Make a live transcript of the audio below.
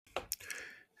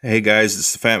Hey guys,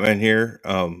 it's the Fat Man here,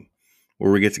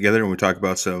 where we get together and we talk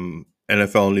about some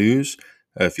NFL news.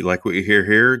 If you like what you hear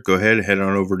here, go ahead and head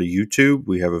on over to YouTube.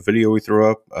 We have a video we throw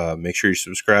up. Make sure you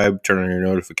subscribe, turn on your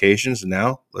notifications, and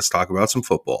now let's talk about some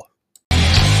football.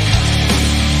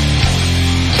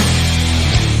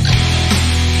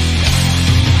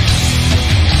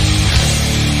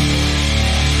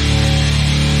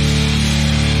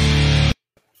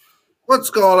 What's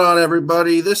going on,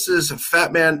 everybody? This is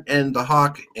Fat Man and the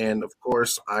Hawk, and of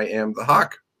course, I am the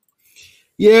Hawk.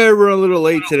 Yeah, we're a little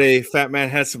late today. Fat Man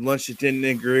had some lunch that didn't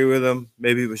agree with him.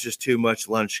 Maybe it was just too much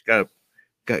lunch. Got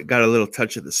a little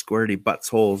touch of the squirty butts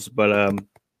holes. But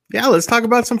yeah, let's talk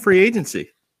about some free agency.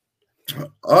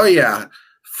 Oh yeah,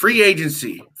 free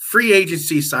agency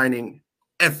signing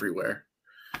everywhere.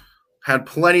 Had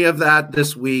plenty of that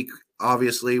this week,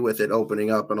 obviously, with it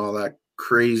opening up and all that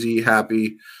crazy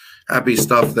happy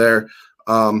stuff there.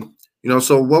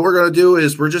 So what we're going to do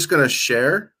is we're just going to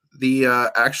share the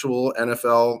actual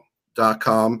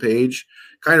NFL.com page,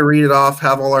 kind of read it off,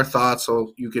 have all our thoughts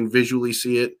so you can visually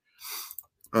see it.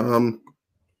 And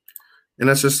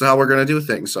that's just how we're going to do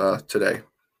things today.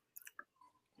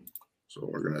 So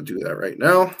we're going to do that right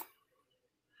now.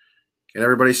 Can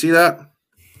everybody see that?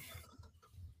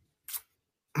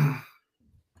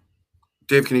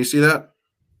 Dave, can you see that?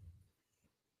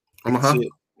 Omaha? Yep.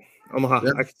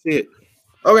 I can see it.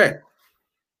 Okay.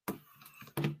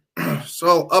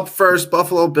 So up first,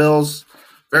 Buffalo Bills,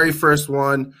 very first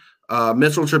one.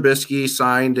 Mitchell Trubisky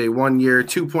signed a 1-year,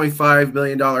 $2.5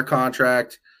 million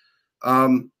contract.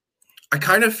 I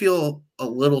kind of feel a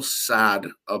little sad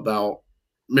about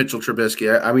Mitchell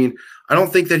Trubisky. I mean, I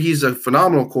don't think that he's a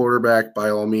phenomenal quarterback by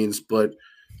all means, but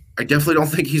I definitely don't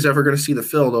think he's ever going to see the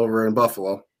field over in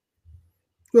Buffalo.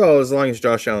 Well, as long as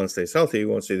Josh Allen stays healthy, he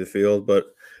won't see the field. But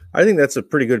I think that's a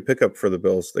pretty good pickup for the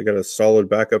Bills. They got a solid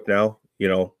backup now,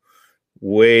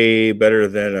 way better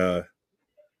than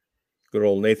good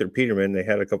old Nathan Peterman they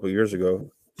had a couple of years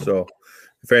ago. So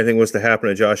if anything was to happen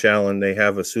to Josh Allen, they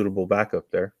have a suitable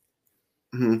backup there.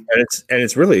 Mm-hmm. And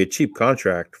it's really a cheap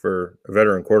contract for a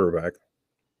veteran quarterback.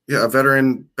 Yeah, a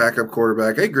veteran backup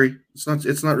quarterback. I agree.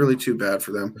 It's not really too bad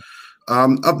for them.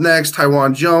 Up next,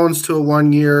 Taiwan Jones to a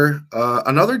 1-year.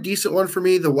 Another decent one for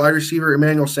me, the wide receiver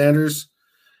Emmanuel Sanders.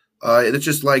 It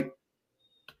just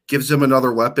gives him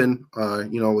another weapon,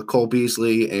 with Cole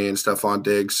Beasley and Stephon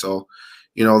Diggs. So,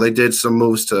 they did some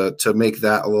moves to make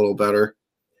that a little better.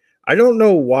 I don't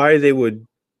know why they would.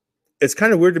 It's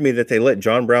kind of weird to me that they let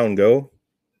John Brown go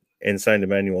and signed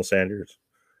Emmanuel Sanders.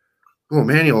 Well,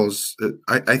 Emmanuel's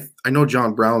I know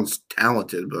John Brown's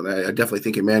talented, but I definitely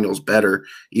think Emmanuel's better,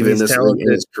 even this late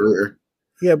in his career.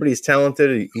 Yeah, but he's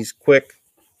talented, he's quick,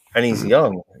 and he's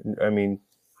young. I mean,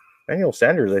 Emmanuel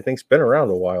Sanders, I think, has been around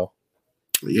a while.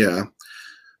 Yeah.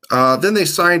 Then they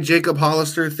signed Jacob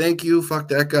Hollister. Thank you. Fuck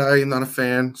that guy. I'm not a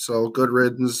fan. So good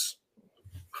riddance.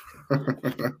 They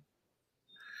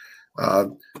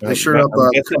sure up.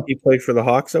 He played for the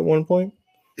Hawks at one point.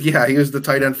 Yeah, he was the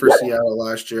tight end for Seattle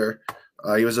last year.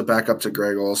 He was a backup to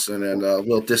Greg Olsen and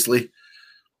Will Dissly.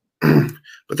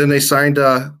 But then they signed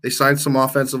some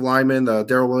offensive linemen,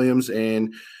 Daryl Williams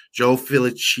and Joe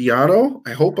Feliciano.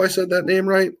 I hope I said that name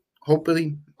right.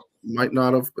 Hopefully, might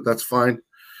not have, but that's fine.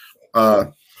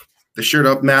 They shirt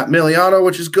up Matt Miliano,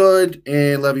 which is good,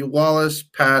 and Levy Wallace,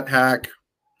 Pat Hack.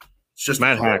 It's just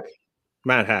Matt Hack.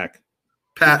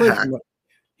 Pat Hack.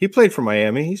 He played for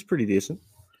Miami. He's pretty decent.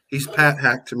 He's Pat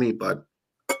Hack to me, bud.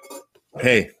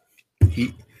 Hey,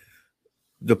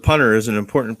 the punter is an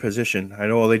important position. I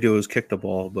know all they do is kick the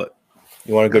ball, but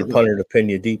you want a good punter to pin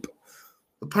you deep.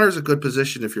 The punter's a good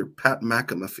position if you're Pat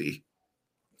McAfee.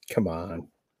 Come on.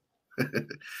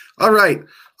 All right,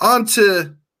 on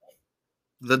to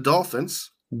the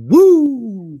Dolphins.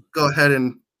 Woo! Go ahead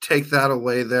and take that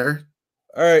away there.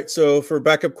 All right, so for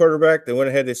backup quarterback, they went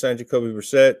ahead. They signed Jacoby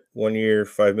Brissett, 1-year,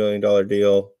 $5 million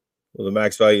deal with a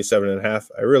max value of 7.5.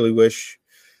 I really wish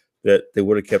that they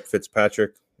would have kept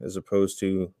Fitzpatrick as opposed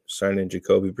to signing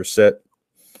Jacoby Brissett.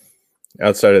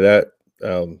 Outside of that,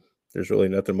 there's really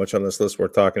nothing much on this list we're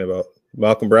talking about.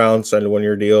 Malcolm Brown signed a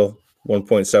 1-year deal,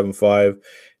 1.75.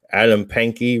 Adam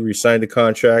Pankey re-signed the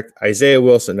contract. Isaiah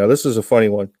Wilson. Now, this is a funny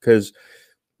one because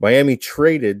Miami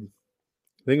traded,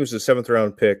 I think it was a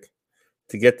 7th-round pick,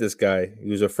 to get this guy. He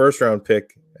was a 1st-round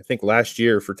pick, I think, last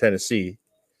year for Tennessee.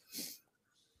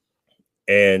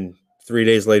 And 3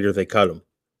 days later, they cut him.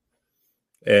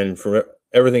 And from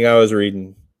everything I was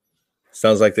reading,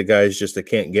 sounds like the guy's just a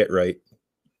can't get right.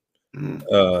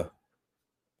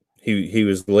 He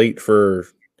was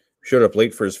showed up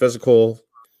late for his physical,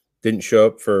 didn't show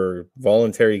up for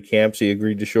voluntary camps he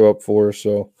agreed to show up for.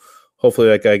 So hopefully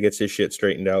that guy gets his shit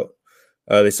straightened out.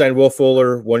 They signed Will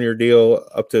Fuller, 1-year deal,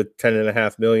 up to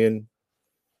 $10.5 million,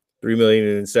 $3 million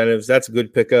in incentives. That's a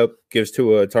good pickup. Gives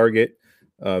to a target.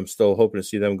 Still hoping to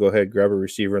see them go ahead, grab a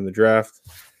receiver in the draft.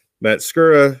 Matt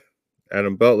Skura,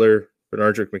 Adam Butler,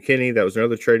 Benardrick McKinney. That was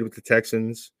another trade with the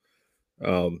Texans.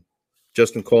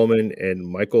 Justin Coleman and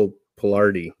Michael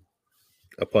Pilardi,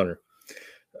 a punter.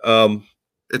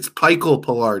 It's Michael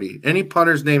Pilardi. Any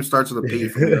punter's name starts with a P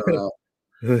from here on out.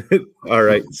 All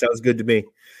right. Sounds good to me.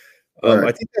 Right.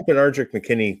 I think that Benardrick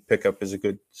McKinney pickup is a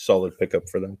good, solid pickup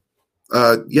for them.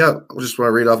 Yeah, I just want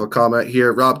to read off a comment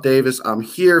here. Rob Davis, I'm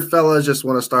here, fellas. Just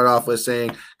want to start off with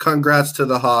saying congrats to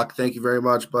the Hawk. Thank you very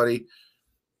much, buddy.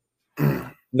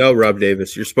 No, Rob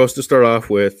Davis, you're supposed to start off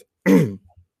with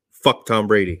fuck Tom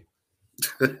Brady.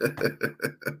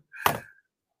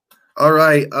 All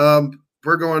right.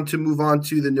 We're going to move on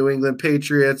to the New England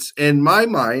Patriots. In my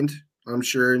mind, I'm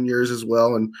sure in yours as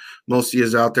well, and most of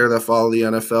you out there that follow the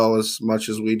NFL as much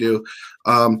as we do,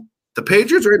 the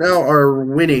Patriots right now are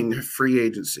winning free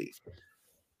agency.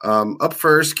 Up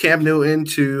first, Cam Newton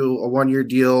to a 1-year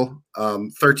deal,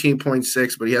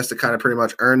 13.6, but he has to kind of pretty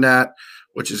much earn that,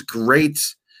 which is great.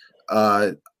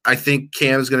 I think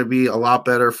Cam is going to be a lot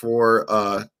better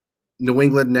for New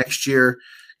England next year,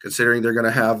 considering they're going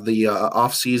to have the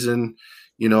offseason,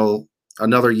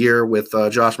 another year with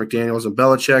Josh McDaniels and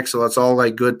Belichick. So that's all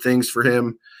like good things for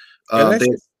him.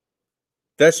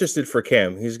 That's just it for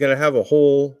Cam. He's going to have a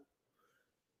whole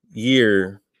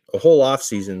year, a whole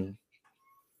offseason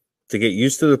to get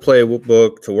used to the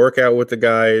playbook, to work out with the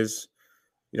guys.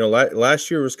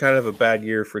 Last year was kind of a bad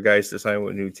year for guys to sign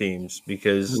with new teams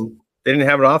because they didn't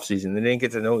have an offseason. They didn't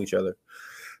get to know each other.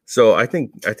 So I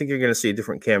think you're going to see a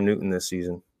different Cam Newton this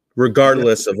season,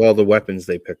 regardless of all the weapons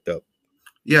they picked up.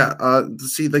 Yeah, I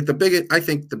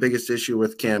think the biggest issue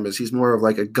with Cam is he's more of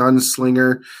like a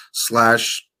gunslinger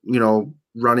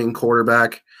 / running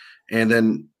quarterback, and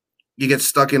then you get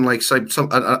stuck in like some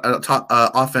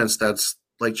offense that's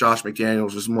like Josh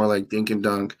McDaniels, is more like dink and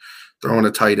dunk, throwing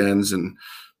to tight ends and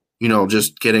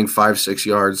just getting 5-6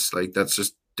 yards. Like that's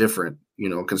just different,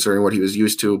 considering what he was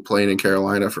used to playing in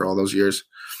Carolina for all those years.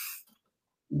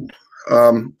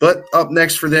 But up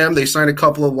next for them, they signed a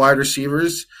couple of wide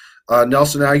receivers.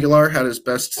 Nelson Aguilar had his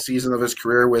best season of his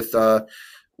career with the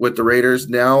Raiders.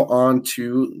 Now on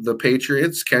to the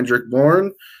Patriots. Kendrick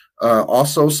Bourne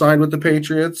also signed with the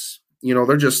Patriots.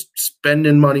 They're just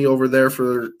spending money over there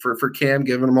for Cam,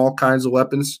 giving him all kinds of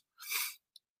weapons.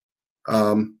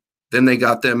 Then they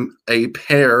got them a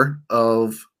pair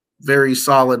of very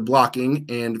solid blocking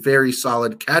and very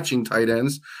solid catching tight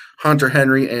ends, Hunter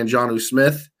Henry and Jonnu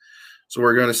Smith. So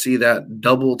we're going to see that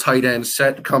double tight end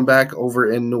set come back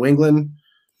over in New England.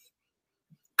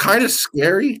 Kind of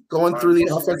scary going through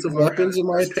the offensive weapons, in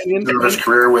my opinion. His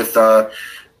career with the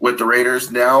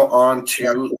Raiders. Now on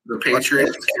to the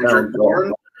Patriots. Kendrick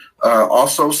Bourne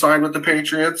also signed with the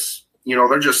Patriots.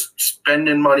 They're just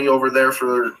spending money over there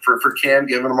for Cam,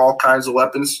 giving him all kinds of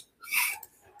weapons.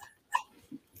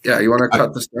 Yeah, you want to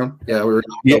cut this down? Yeah, I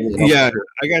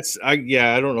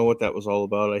don't know what that was all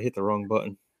about. I hit the wrong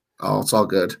button. Oh, it's all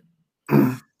good.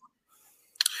 But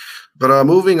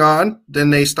moving on, then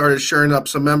they started shoring up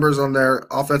some members on their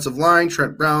offensive line: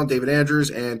 Trent Brown, David Andrews,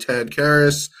 and Ted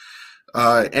Karras.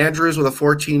 Andrews with a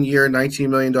 14-year, $19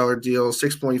 million deal,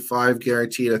 6.5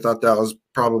 guaranteed. I thought that was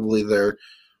probably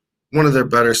one of their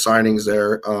better signings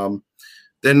there.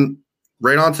 Then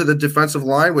right on to the defensive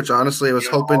line, which honestly I was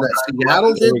hoping that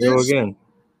Seattle did this. Go again.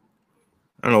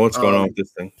 I don't know what's going on with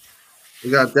this thing. We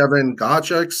got Devin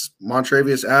Gottschalks,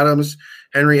 Montravius Adams,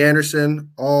 Henry Anderson,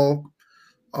 all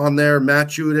on there. Matt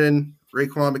Judon,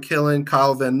 Raekwon McMillan,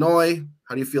 Kyle Van Noy.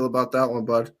 How do you feel about that one,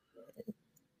 bud?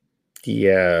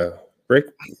 Yeah.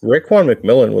 Raekwon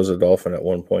McMillan was a Dolphin at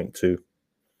one point, too.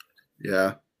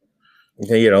 Yeah.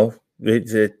 Bill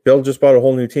just bought a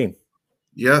whole new team.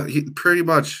 Yeah, pretty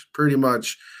much.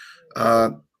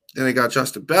 Then they got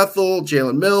Justin Bethel,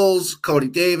 Jalen Mills, Cody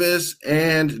Davis,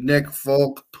 and Nick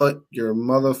Folk. Put your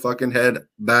motherfucking head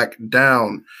back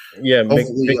down. Yeah,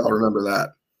 hopefully I'll remember that.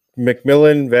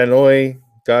 McMillan, Van Noy,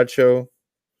 Godcho,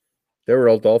 they were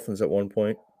all Dolphins at one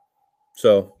point.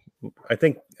 So I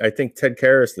think Ted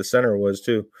Karras, the center, was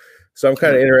too. So I'm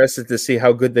kind of interested to see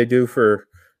how good they do for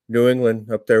New England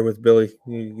up there with Billy.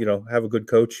 Have a good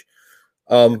coach.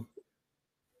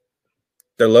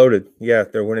 They're loaded. Yeah,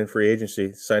 they're winning free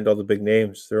agency. Signed all the big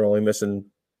names. They're only missing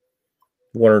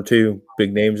one or two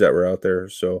big names that were out there.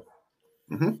 So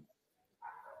I'm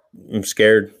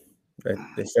scared.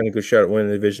 They stand a good shot at winning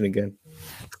the division again.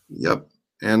 Yep.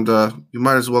 And you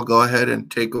might as well go ahead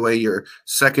and take away your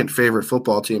second favorite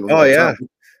football team. Oh, yeah.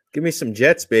 Give me some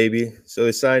Jets, baby. So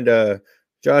they signed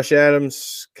Josh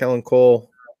Adams, Kellen Cole.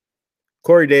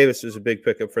 Corey Davis was a big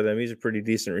pickup for them. He's a pretty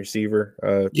decent receiver.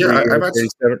 3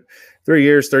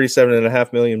 years,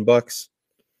 $37.5 million.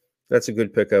 That's a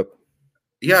good pickup.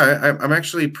 Yeah, I'm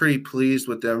actually pretty pleased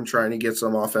with them trying to get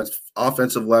some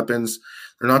offensive weapons.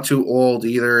 They're not too old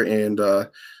either, and I'm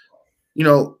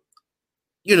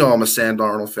a Sam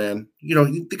Darnold fan.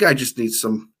 The guy just needs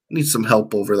some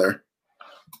help over there.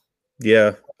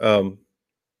 Yeah.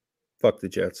 Fuck the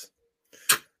Jets.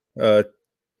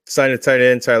 Signed a tight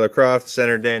end, Tyler Kroft,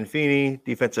 center Dan Feeney,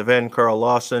 defensive end Carl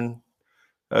Lawson.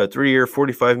 3 year,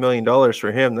 $45 million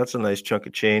for him. That's a nice chunk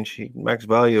of change. Max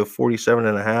value of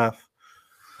 47.5.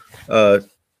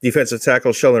 Defensive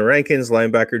tackle Sheldon Rankins,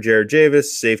 linebacker Jared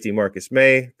Javis, safety Marcus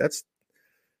May. That's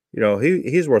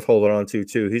he's worth holding on to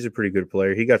too. He's a pretty good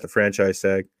player. He got the franchise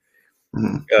tag.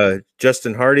 Mm-hmm.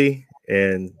 Justin Hardy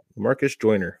and Marcus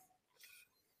Joyner.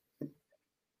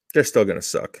 They're still gonna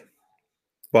suck.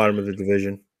 Bottom of the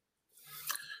division.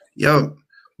 Yeah.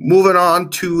 Moving on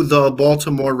to the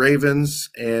Baltimore Ravens,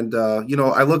 and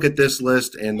I look at this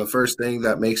list, and the first thing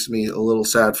that makes me a little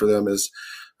sad for them is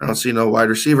I don't see no wide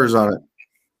receivers on it.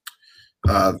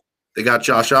 They got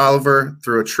Josh Oliver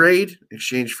through a trade in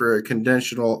exchange for a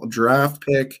conditional draft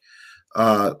pick,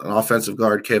 an offensive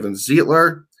guard Kevin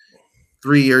Zeitler,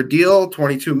 3-year deal,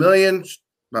 $22 million,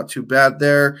 not too bad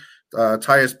there.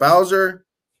 Tyus Bowser,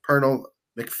 Pernell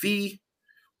McPhee,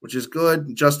 which is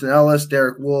good. Justin Ellis,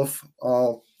 Derek Wolfe,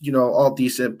 all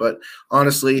decent. But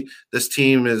honestly, this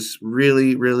team is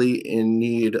really, really in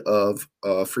need of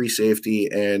a free safety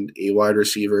and a wide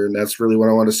receiver, and that's really what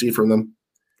I want to see from them.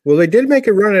 Well, they did make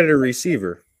a run at a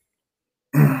receiver.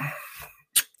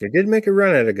 They did make a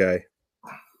run at a guy.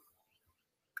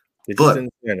 They just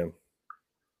didn't sign him.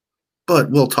 But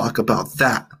we'll talk about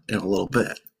that in a little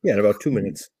bit. Yeah, in about 2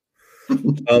 minutes.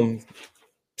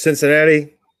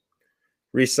 Cincinnati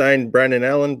re-signed Brandon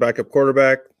Allen, backup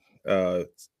quarterback,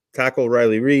 tackle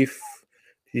Riley Reif,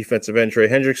 defensive end Trey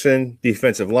Hendrickson,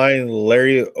 defensive line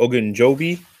Larry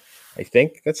Ogunjobi. I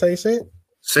think that's how you say it.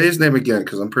 Say his name again,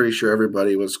 because I'm pretty sure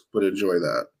everybody would enjoy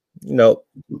that. No.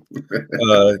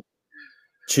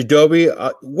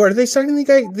 Chidobe. What are they signing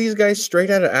these guys straight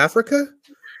out of Africa?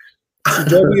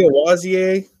 Chidobe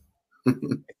Awazie, I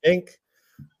think.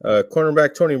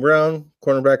 Cornerback Tony Brown,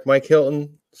 cornerback Mike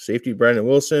Hilton, safety Brandon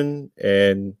Wilson,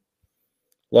 and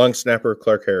long snapper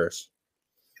Clark Harris.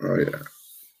 Oh, yeah.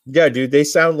 Yeah, dude, they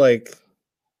sound like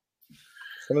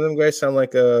some of them guys sound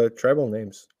like tribal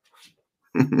names.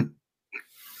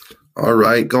 All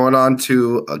right, going on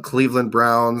to Cleveland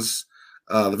Browns.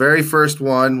 The very first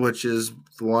one, which is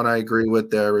the one I agree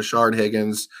with there, Rashard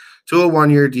Higgins, to a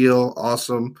 1-year deal.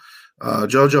 Awesome.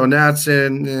 JoJo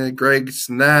Natson, Greg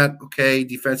Snat, okay,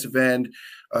 defensive end.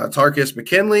 Tarkus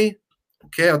McKinley,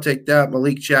 okay, I'll take that.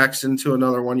 Malik Jackson to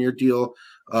another 1-year deal.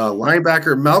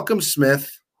 Linebacker Malcolm Smith,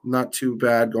 not too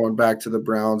bad going back to the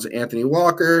Browns. Anthony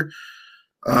Walker,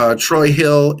 Troy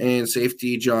Hill, and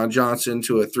safety John Johnson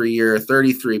to a 3-year,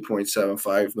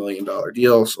 $33.75 million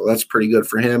deal. So that's pretty good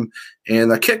for him. And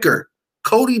the kicker,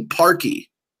 Cody Parkey.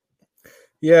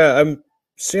 Yeah, I'm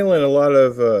seeing a lot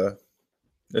of,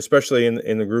 especially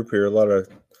in the group here,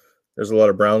 there's a lot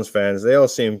of Browns fans. They all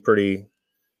seem pretty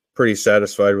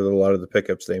satisfied with a lot of the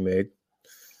pickups they made.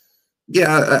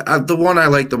 Yeah, the one I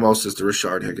like the most is the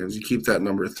Rashard Higgins. You keep that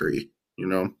number 3,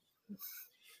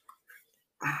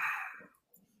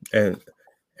 And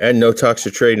no talks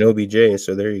to trade, no OBJ,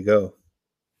 so there you go.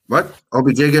 What?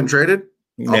 OBJ getting traded?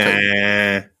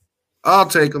 Nah. I'll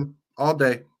take him all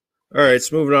day. All right,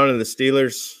 so moving on to the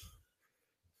Steelers.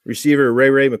 Receiver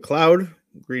Ray McLeod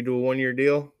agreed to a 1-year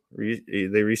deal.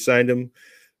 They re-signed him.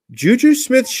 Juju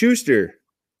Smith-Schuster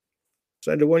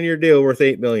signed a 1-year deal worth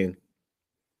 $8 million.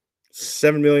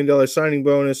 $7 million signing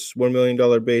bonus, $1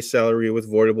 million base salary with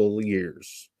voidable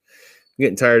years. I'm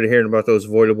getting tired of hearing about those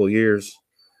voidable years.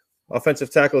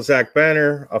 Offensive tackle Zach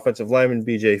Banner, offensive lineman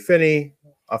BJ Finney,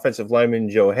 offensive lineman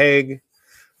Joe Haig,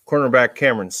 cornerback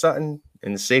Cameron Sutton,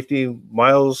 and safety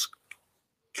Miles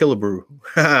Killebrew.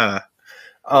 The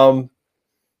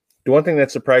one thing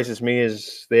that surprises me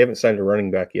is they haven't signed a running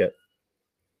back yet.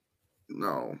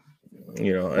 No.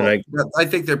 I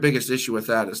think their biggest issue with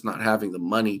that is not having the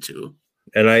money to.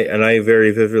 And I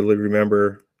very vividly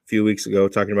remember a few weeks ago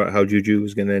talking about how Juju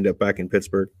was going to end up back in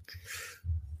Pittsburgh.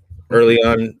 Early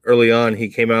on, he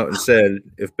came out and said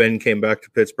if Ben came back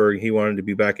to Pittsburgh, he wanted to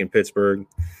be back in Pittsburgh.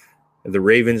 The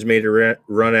Ravens made a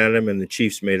run at him, and the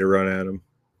Chiefs made a run at him.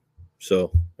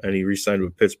 So, and he re-signed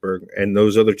with Pittsburgh. And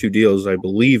those other 2 deals, I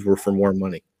believe, were for more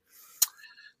money.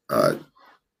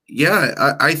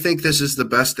 Yeah, I think this is the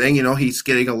best thing. He's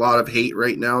getting a lot of hate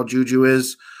right now. Juju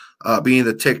is being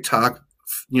the TikTok,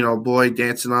 boy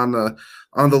dancing on the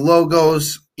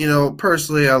logos.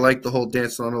 Personally, I like the whole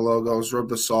dancing on the logos, rub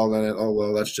the salt in it. Oh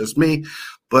well, that's just me.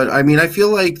 But I mean, I feel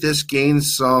like this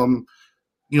gains some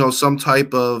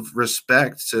type of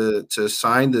respect to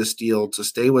sign this deal, to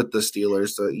stay with the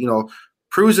Steelers,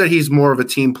 proves that he's more of a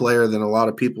team player than a lot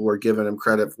of people were giving him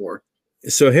credit for.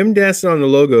 So him dancing on the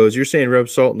logos, you're saying rub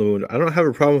salt in the wound. I don't have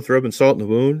a problem with rubbing salt in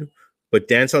the wound, but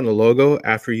dance on the logo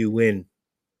after you win.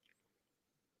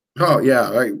 Oh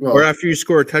yeah, or after you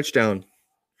score a touchdown.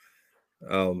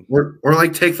 Or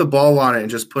like take the ball on it and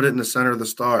just put it in the center of the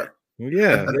star.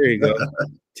 Yeah, there you go.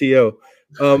 T.O.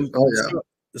 Oh yeah.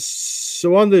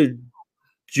 So on the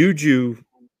Juju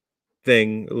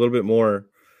thing a little bit more,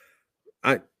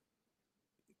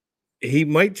 he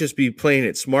might just be playing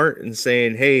it smart and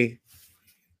saying, hey,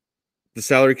 the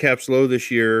salary cap's low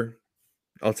this year.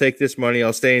 I'll take this money.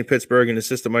 I'll stay in Pittsburgh in a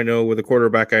system I know with a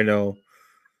quarterback I know.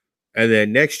 And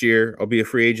then next year, I'll be a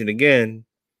free agent again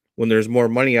when there's more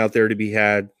money out there to be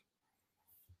had,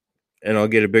 and I'll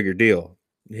get a bigger deal.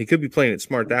 He could be playing it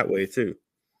smart that way too.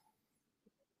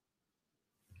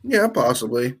 Yeah,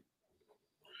 possibly.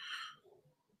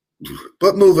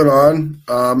 But moving on,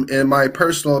 in my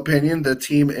personal opinion, the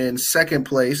team in second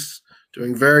place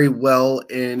doing very well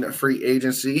in free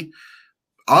agency.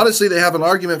 Honestly, they have an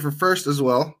argument for first as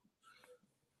well.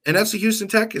 And that's the Houston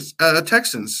Texans.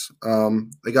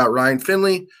 They got Ryan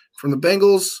Finley from the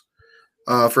Bengals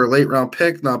for a late round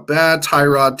pick. Not bad.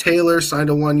 Tyrod Taylor signed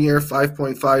a 1 year,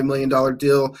 $5.5 million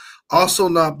deal. Also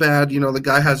not bad. The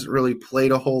guy hasn't really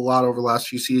played a whole lot over the last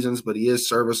few seasons, but he is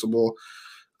serviceable.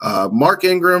 Mark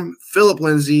Ingram, Philip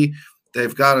Lindsay.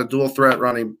 They've got a dual threat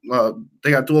running.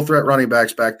 They got dual threat running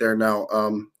backs back there now.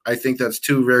 I think that's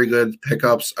two very good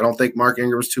pickups. I don't think Mark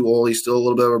Ingram's too old. He's still a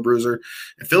little bit of a bruiser.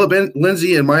 And Philip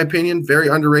Lindsay, in my opinion, very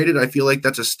underrated. I feel like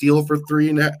that's a steal for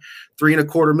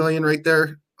 $3.25 million right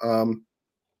there.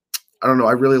 I don't know.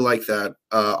 I really like that.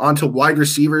 On to wide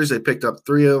receivers. They picked up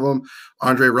three of them: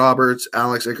 Andre Roberts,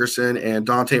 Alex Ickerson, and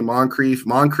Dante Moncrief.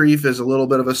 Moncrief is a little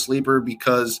bit of a sleeper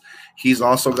because he's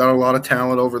also got a lot of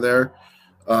talent over there.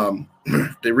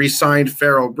 They re-signed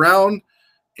Pharaoh Brown,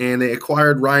 and they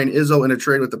acquired Ryan Izzo in a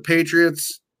trade with the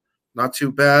Patriots. Not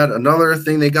too bad. Another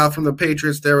thing they got from the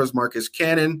Patriots there was Marcus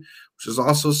Cannon, which is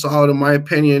also solid in my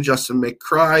opinion. Justin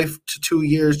McCray to 2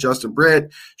 years. Justin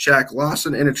Britt, Shaq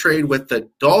Lawson in a trade with the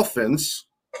Dolphins.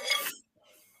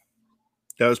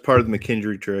 That was part of the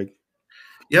McKendry trade.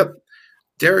 Yep.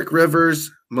 Derek Rivers,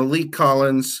 Malik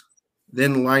Collins,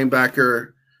 then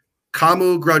linebacker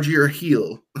Kamu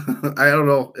Grugier-Hill. I don't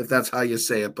know if that's how you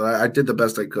say it, but I did the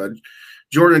best I could.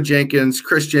 Jordan Jenkins,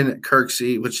 Christian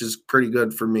Kirksey, which is pretty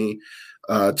good for me.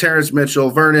 Terrence Mitchell,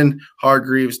 Vernon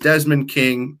Hargreaves, Desmond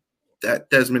King. That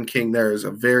Desmond King there is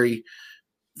a very,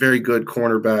 very good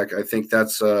cornerback. I think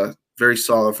that's very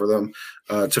solid for them.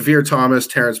 Tavir Thomas,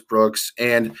 Terrence Brooks,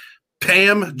 and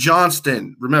Pam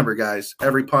Johnston. Remember, guys,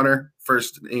 every punter,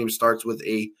 first name starts with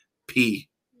a P.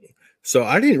 So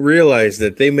I didn't realize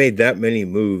that they made that many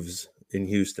moves in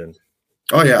Houston.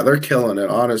 Oh, yeah, they're killing it.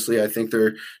 Honestly, I think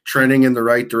they're trending in the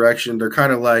right direction. They're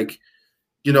kind of like,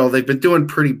 they've been doing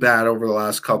pretty bad over the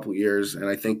last couple years, and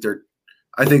I think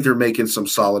they're making some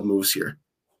solid moves here.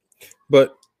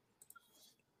 But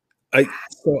I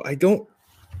don't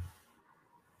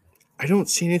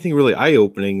see anything really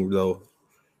eye-opening though.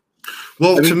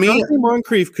 Well, to me,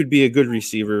 Moncrief could be a good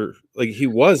receiver, like he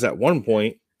was at one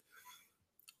point.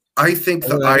 I think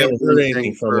the eye-opening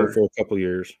thing for a couple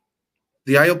years.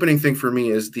 The eye-opening thing for me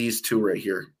is these two right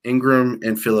here, Ingram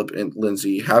and Philip and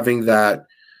Lindsay, having that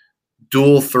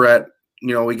dual threat.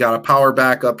 We got a power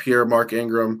back up here, Mark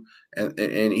Ingram,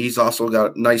 and he's also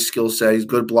got a nice skill set. He's a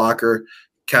good blocker,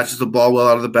 catches the ball well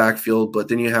out of the backfield. But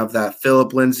then you have that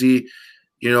Philip Lindsay.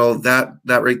 That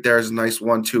right there is a nice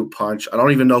 1-2 punch. I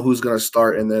don't even know who's going to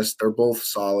start in this. They're both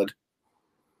solid.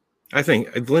 I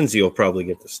think Lindsay will probably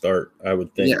get the start, I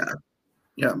would think.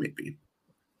 Yeah, maybe.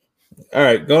 All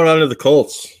right, going on to the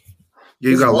Colts.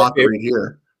 You got a lot right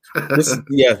here.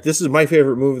 This is my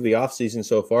favorite move of the offseason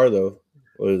so far, though,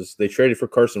 was they traded for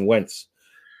Carson Wentz,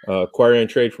 acquiring a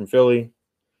trade from Philly.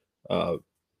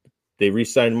 They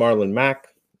re-signed Marlon Mack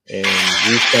and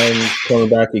re-signed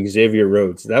cornerback Xavier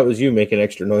Rhodes. That was you making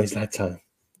extra noise that time.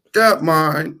 That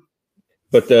mine.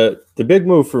 But the big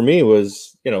move for me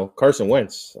was, Carson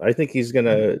Wentz. I think he's going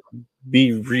to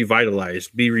be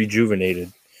revitalized, be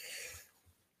rejuvenated.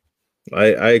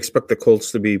 I expect the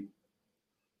Colts to be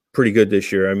pretty good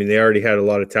this year. I mean, they already had a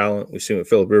lot of talent. We've seen what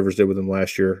Phillip Rivers did with them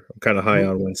last year. I'm kind of high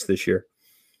on Wentz this year.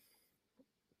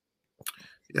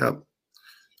 Yeah.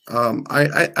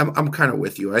 I'm kind of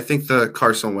with you. I think the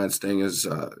Carson Wentz thing is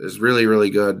really really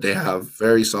good. They have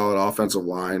very solid offensive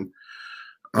line.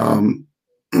 Carson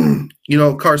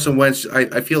Wentz.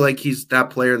 I feel like he's that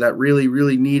player that really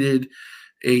really needed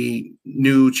a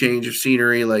new change of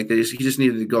scenery. Like he just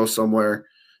needed to go somewhere,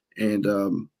 and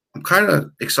I'm kind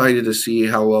of excited to see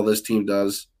how well this team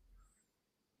does.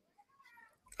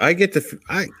 I get the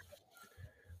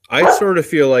I sort of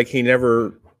feel like he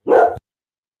never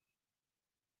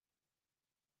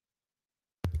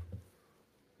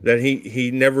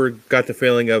he never got the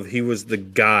feeling of he was the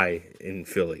guy in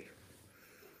Philly.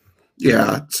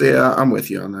 Yeah, I'm with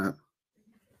you on that.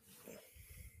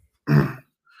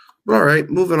 All right,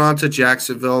 moving on to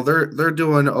Jacksonville. They're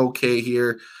doing okay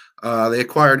here. They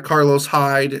acquired Carlos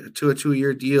Hyde to a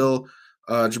 2-year deal.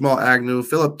 Jamal Agnew,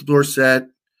 Philip Dorsett,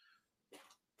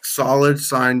 solid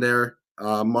sign there.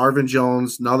 Marvin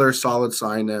Jones, another solid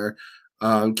sign there.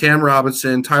 Cam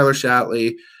Robinson, Tyler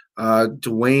Shatley,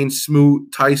 Dwayne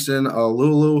Smoot, Tyson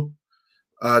Alulu,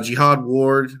 Jihad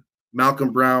Ward,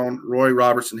 Malcolm Brown, Roy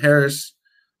Robertson Harris.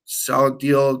 Solid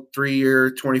deal,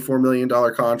 3-year, $24 million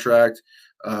contract.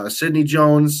 Sidney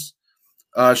Jones,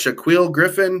 Shaquille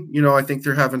Griffin. I think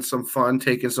they're having some fun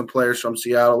taking some players from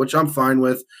Seattle, which I'm fine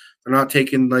with. They're not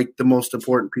taking like the most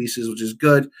important pieces, which is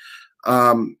good.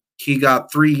 He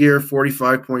got 3-year,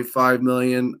 $45.5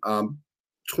 million,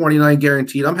 29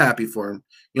 guaranteed. I'm happy for him.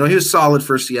 He was solid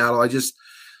for Seattle. I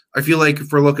feel like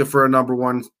if we're looking for a number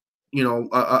one,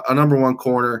 a number one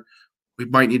corner, we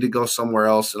might need to go somewhere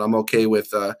else, and I'm okay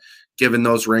with giving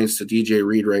those reins to DJ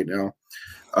Reed right now.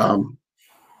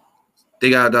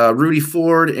 They got Rudy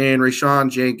Ford and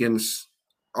Rashawn Jenkins.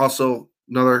 Also,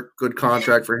 another good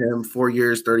contract for him. 4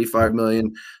 years, $35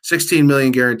 million, $16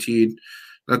 million guaranteed.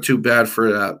 Not too bad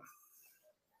for that.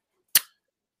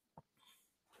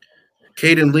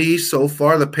 Caden Lee, so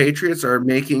far the Patriots are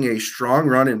making a strong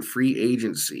run in free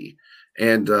agency.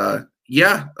 And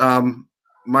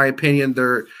my opinion,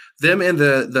 them and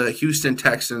the Houston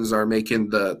Texans are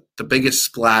making the biggest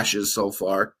splashes so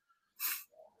far.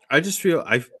 I just feel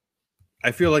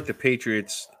I feel like the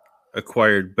Patriots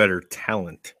acquired better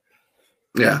talent.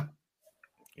 Yeah.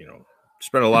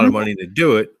 Spent a lot of money to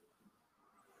do it,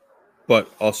 but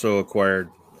also acquired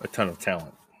a ton of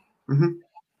talent. Mm-hmm.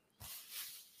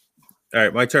 All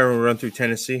right, my turn to run through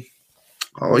Tennessee.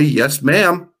 Oh, yes,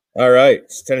 ma'am. All right,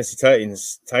 it's Tennessee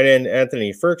Titans. Tight end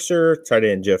Anthony Firkser, tight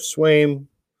end Jeff Swaim,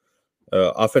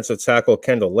 offensive tackle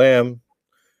Kendall Lamb,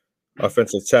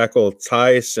 offensive tackle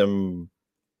Ty Sembrello?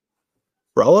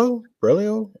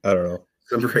 I don't know.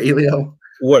 Sembrello?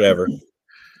 Whatever.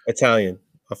 Italian.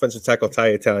 Offensive tackle Ty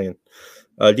Italian.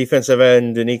 Defensive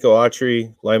end Danico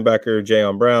Autry, linebacker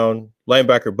Jayon Brown,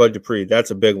 linebacker Bud Dupree.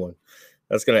 That's a big one.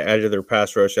 That's going to add to their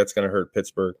pass rush. That's going to hurt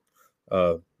Pittsburgh.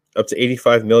 Up to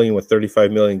 $85 million with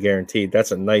 $35 million guaranteed.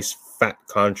 That's a nice fat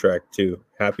contract too.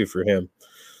 Happy for him.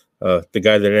 The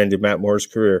guy that ended Matt Moore's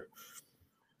career,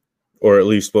 or at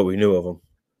least what we knew of him.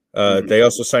 They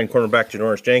also signed cornerback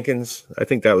Janoris Jenkins. I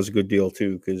think that was a good deal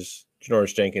too because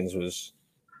Janoris Jenkins was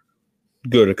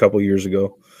good a couple years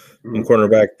ago. And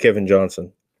cornerback Kevin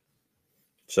Johnson.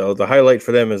 So the highlight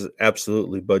for them is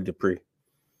absolutely Bud Dupree.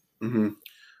 Mm-hmm.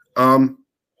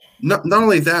 Not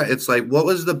only that, it's like, what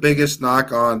was the biggest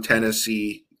knock on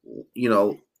Tennessee,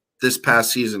 this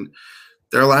past season?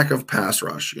 Their lack of pass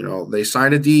rush. They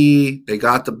signed a D, they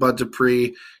got the Bud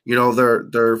Dupree.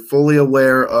 They're fully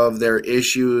aware of their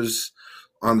issues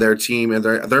on their team, and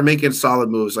they're making solid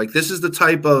moves. Like, this is the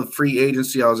type of free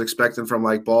agency I was expecting from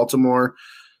like Baltimore.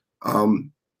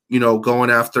 Going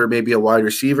after maybe a wide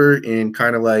receiver and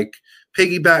kind of like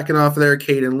piggybacking off of there.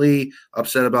 Caden Lee,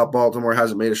 upset about Baltimore,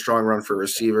 hasn't made a strong run for a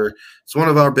receiver. It's one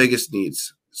of our biggest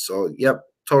needs. So, yep,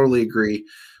 totally agree.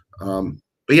 But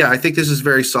yeah, I think this is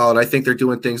very solid. I think they're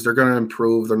doing things. They're going to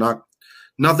improve.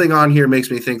 Nothing on here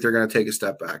makes me think they're going to take a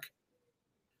step back.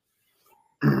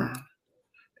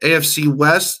 AFC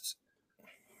West,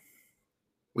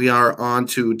 we are on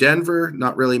to Denver,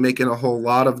 not really making a whole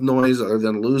lot of noise other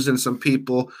than losing some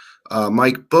people.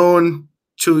 Mike Boone,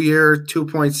 2-year,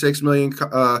 $2.6 million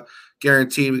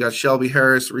guaranteed. We got Shelby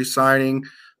Harris re-signing.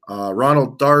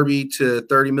 Ronald Darby to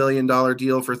 $30 million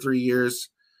deal for 3 years.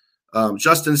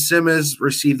 Justin Simmons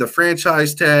received the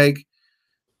franchise tag.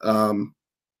 Then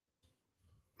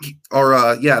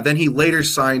he later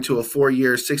signed to a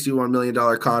 4-year, $61 million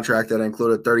contract that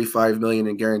included $35 million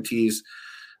in guarantees.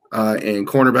 And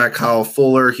cornerback Kyle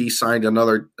Fuller, he signed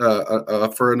another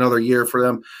for another year for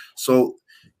them. So,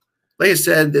 like I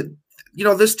said,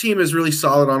 this team is really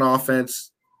solid on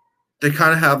offense. They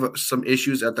kind of have some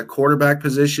issues at the quarterback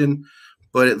position,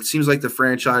 but it seems like the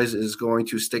franchise is going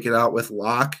to stick it out with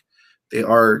Locke. They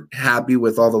are happy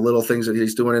with all the little things that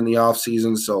he's doing in the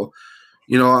offseason. So,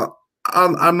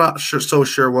 I'm not so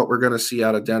sure what we're going to see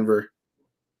out of Denver.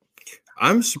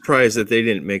 I'm surprised that they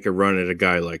didn't make a run at a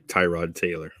guy like Tyrod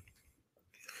Taylor.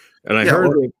 And I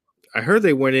heard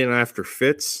they went in after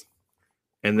Fitz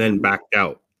and then backed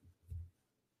out.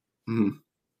 Mm-hmm.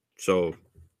 So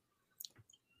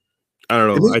I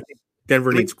don't know. I think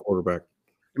Denver needs a quarterback.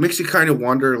 It makes you kind of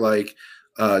wonder, like,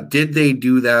 did they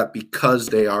do that because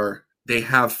they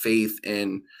have faith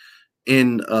in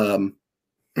Drew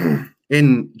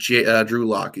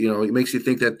Lock? It makes you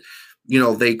think that,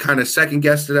 they kind of second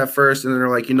guessed it at first, and then they're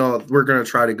like, we're going to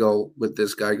try to go with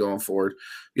this guy going forward.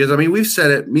 Because, I mean, we've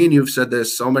said it, me and you've said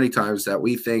this so many times that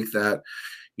we think that,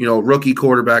 rookie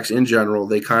quarterbacks in general,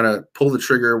 they kind of pull the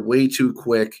trigger way too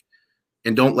quick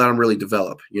and don't let them really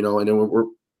develop, and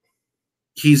then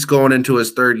he's going into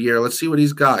his third year. Let's see what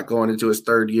he's got going into his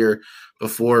third year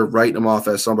before writing him off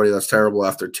as somebody that's terrible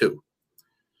after 2.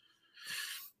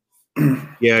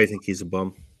 Yeah, I think he's a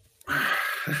bum.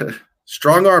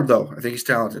 Strong arm, though. I think he's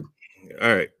talented.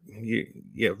 All right.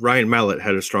 Yeah, Ryan Mallett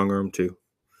had a strong arm, too.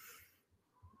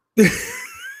 All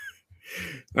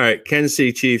right. Kansas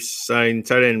City Chiefs signed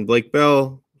tight end Blake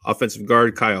Bell, offensive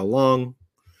guard Kyle Long,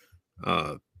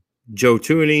 Joe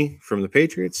Tooney from the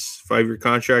Patriots, 5-year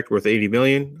contract worth $80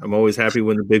 million. I'm always happy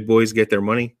when the big boys get their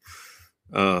money.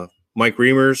 Mike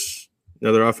Reimers,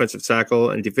 another offensive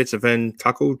tackle, and defensive end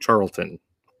Taco Charlton.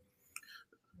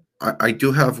 I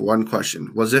do have one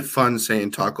question. Was it fun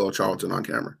saying Taco Charlton on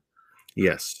camera?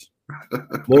 Yes.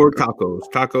 More tacos.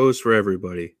 Tacos for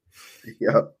everybody.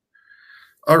 Yep.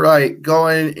 All right.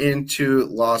 Going into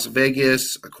Las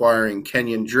Vegas, acquiring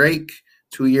Kenyon Drake,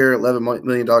 2-year, $11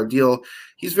 million deal.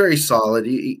 He's very solid.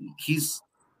 He's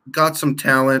got some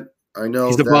talent. I know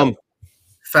he's a bum.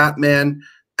 Fat Man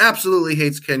absolutely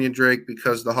hates Kenyon Drake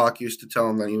because the Hawk used to tell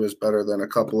him that he was better than a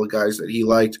couple of guys that he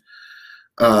liked.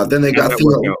 Then they got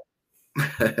Theo.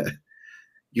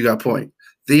 You got a point.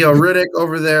 Theo Riddick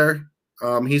over there.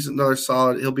 He's another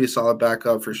solid. He'll be a solid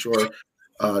backup for sure.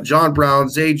 John Brown,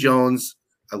 Zay Jones.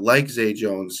 I like Zay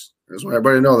Jones. I just want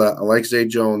everybody to know that. I like Zay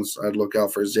Jones. I'd look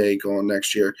out for Zay going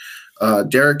next year.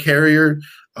 Derek Carrier,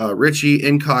 Richie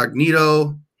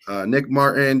Incognito, Nick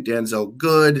Martin, Denzel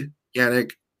Good,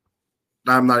 Yannick.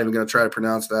 I'm not even going to try to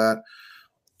pronounce that.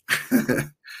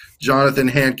 Jonathan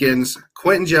Hankins,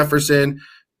 Quentin Jefferson.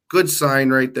 Good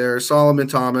sign right there. Solomon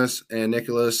Thomas and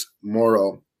Nicholas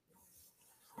Morrow.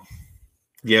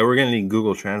 Yeah, we're going to need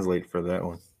Google Translate for that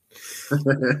one.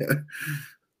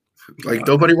 Like,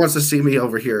 nobody wants to see me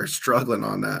over here struggling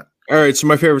on that. All right, so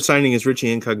my favorite signing is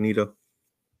Richie Incognito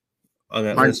on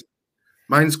that list.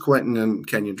 Mine's Quentin and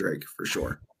Kenyon Drake for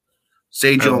sure.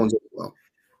 Zay Jones as well.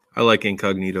 I like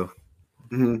Incognito.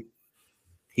 Mm-hmm.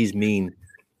 He's mean.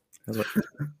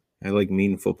 I like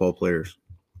mean football players.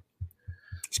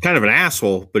 He's kind of an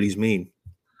asshole, but he's mean.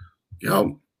 Yep.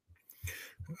 All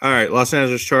right, Los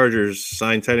Angeles Chargers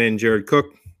signed tight end Jared Cook.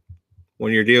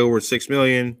 1-year deal worth $6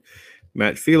 million.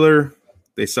 Matt Feeler.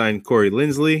 They signed Corey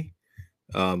Linsley.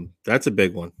 That's a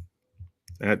big one.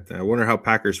 I wonder how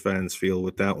Packers fans feel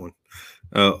with that one.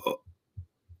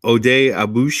 O'Day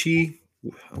Abushi.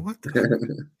 What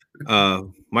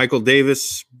the Michael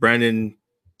Davis, Brandon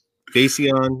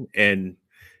Basion, and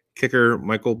kicker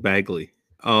Michael Bagley.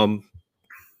 Starting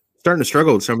to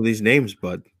struggle with some of these names,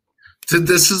 bud. So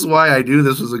this is why I knew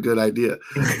this was a good idea.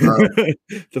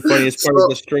 The funniest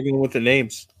part is struggling with the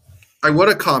names. I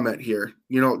want to comment here.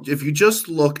 If you just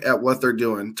look at what they're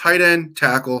doing, tight end,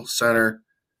 tackle, center,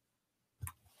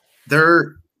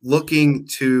 they're looking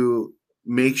to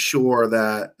make sure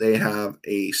that they have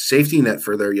a safety net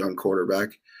for their young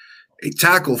quarterback, a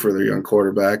tackle for their young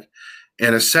quarterback,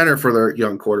 and a center for their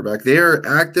young quarterback. They are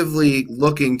actively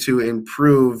looking to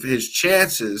improve his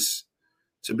chances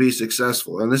to be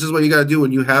successful. And this is what you got to do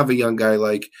when you have a young guy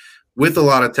with a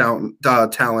lot of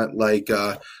talent like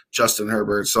Justin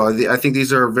Herbert. So I think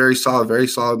these are very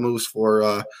solid moves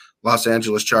for Los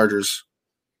Angeles Chargers.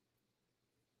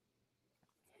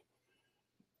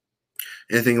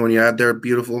 Anything when you add there,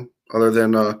 beautiful, other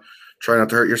than try not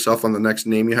to hurt yourself on the next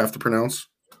name you have to pronounce?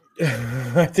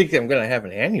 I think I'm going to have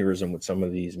an aneurysm with some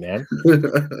of these, man.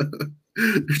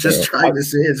 You're just trying to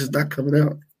say it, it's just not coming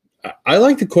out. I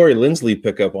like the Corey Linsley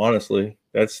pickup, honestly.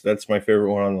 That's my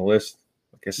favorite one on the list.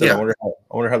 Like I said, yeah.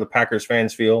 I wonder how the Packers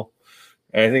fans feel.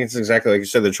 And I think it's exactly like you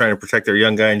said. They're trying to protect their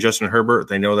young guy in Justin Herbert.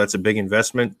 They know that's a big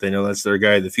investment. They know that's their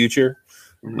guy of the future.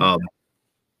 Mm-hmm.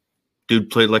 Dude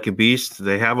played like a beast.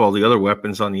 They have all the other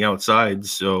weapons on the outside.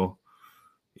 So,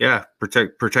 yeah,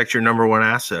 protect your number one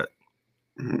asset.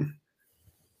 Mm-hmm.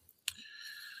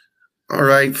 All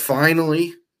right,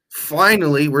 finally,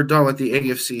 finally, we're done with the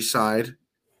AFC side.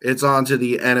 It's on to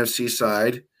the NFC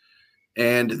side.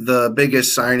 And the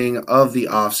biggest signing of the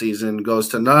offseason goes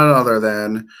to none other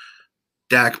than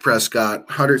Dak Prescott,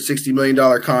 $160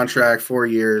 million contract, 4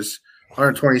 years,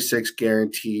 126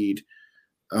 guaranteed.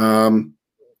 I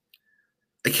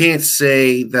can't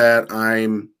say that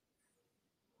I'm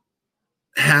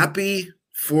happy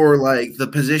for like the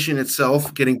position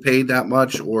itself getting paid that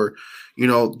much, or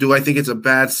do I think it's a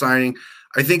bad signing?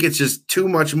 I think it's just too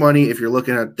much money if you're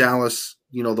looking at Dallas,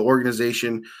 the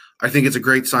organization. I think it's a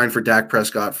great sign for Dak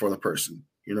Prescott for the person.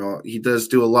 He does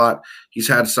do a lot. He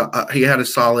had a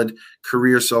solid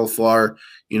career so far.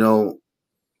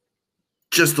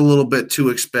 Just a little bit too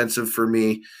expensive for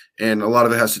me, and a lot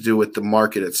of it has to do with the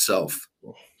market itself.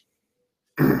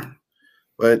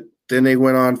 But then they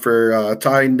went on for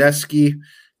Ty Nesky,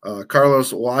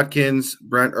 Carlos Watkins,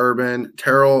 Brent Urban,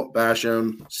 Terrell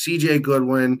Basham, C.J.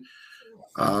 Goodwin,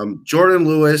 Jordan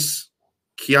Lewis,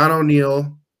 Keanu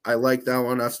Neal. I like that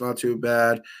one. That's not too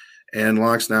bad. And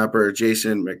long snapper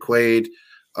Jason McQuaid.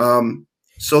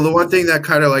 So the one thing that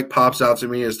kind of like pops out to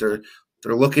me is they're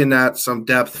looking at some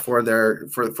depth for their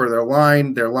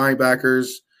line, their linebackers.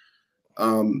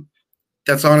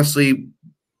 That's honestly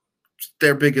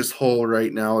their biggest hole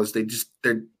right now. Is they just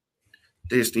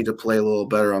need to play a little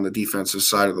better on the defensive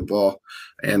side of the ball.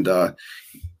 And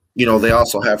they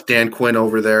also have Dan Quinn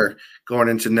over there going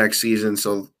into next season,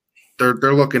 so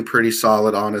they're looking pretty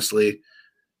solid, honestly.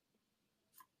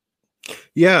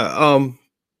 Yeah,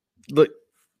 look,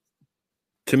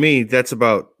 to me, that's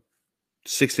about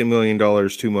 $60 million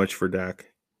too much for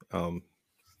Dak.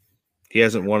 He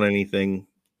hasn't won anything.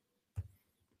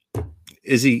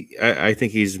 Is he? I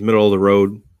think he's middle of the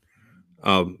road.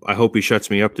 I hope he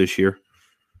shuts me up this year.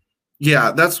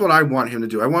 Yeah, that's what I want him to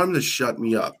do. I want him to shut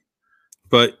me up.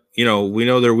 But, we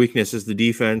know their weakness is the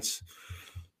defense.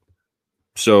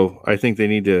 So I think they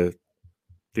need to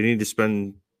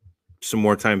spend some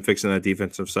more time fixing that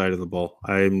defensive side of the ball.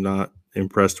 I'm not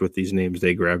impressed with these names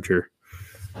they grabbed here.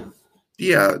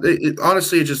 Yeah,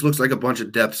 honestly, it just looks like a bunch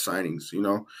of depth signings,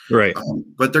 Right.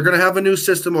 But they're going to have a new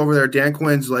system over there. Dan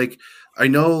Quinn's I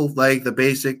know the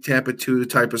basic Tampa 2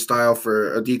 type of style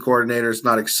for a D coordinator is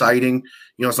not exciting.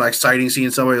 It's not exciting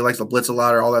seeing somebody who likes to blitz a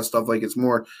lot or all that stuff. It's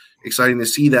more exciting to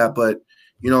see that. But,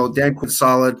 Dan Quinn's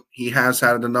solid. He has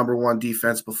had the number one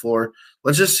defense before.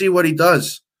 Let's just see what he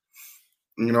does.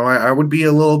 I would be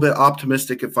a little bit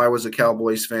optimistic if I was a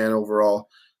Cowboys fan overall,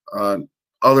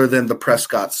 other than the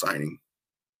Prescott signing.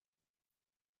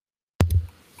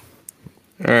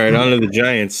 All right, on to the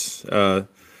Giants.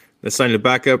 They signed a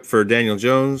backup for Daniel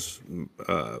Jones,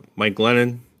 Mike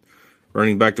Glennon,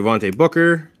 running back Devontae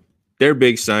Booker. Their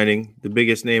big signing, the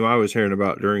biggest name I was hearing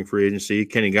about during free agency,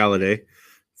 Kenny Galladay,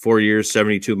 4 years,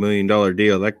 $72 million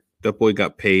deal. That boy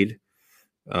got paid.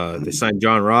 They signed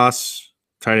John Ross,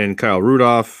 tight end Kyle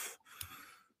Rudolph.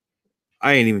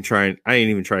 I ain't even trying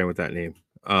with that name.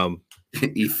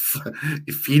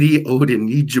 Ifidi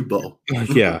Odenijibo.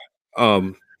 Yeah.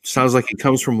 Sounds like he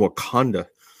comes from Wakanda.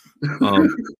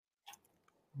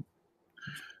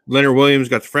 Leonard Williams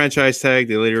got the franchise tag.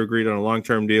 They later agreed on a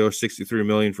long-term deal, $63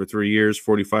 million for 3 years,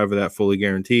 45 of that fully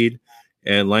guaranteed.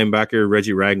 And linebacker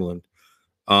Reggie Ragland.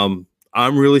 I'm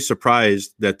really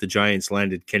surprised that the Giants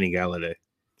landed Kenny Galladay.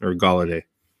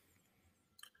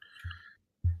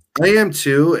 I am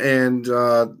too, and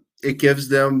it gives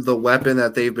them the weapon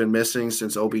that they've been missing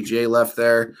since OBJ left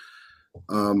there.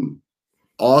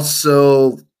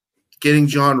 Also, getting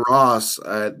John Ross,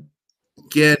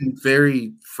 again,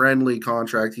 very friendly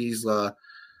contract. He's, I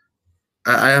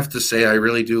have to say, I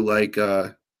really do like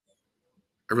the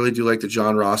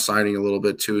John Ross signing a little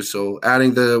bit too. So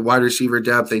adding the wide receiver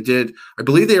depth, I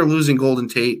believe they are losing Golden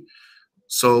Tate.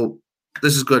 So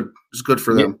this is good. It's good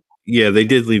for them. Yeah, they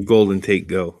did leave Golden Tate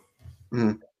go.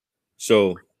 Mm-hmm.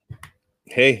 So,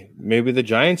 hey, maybe the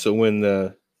Giants will win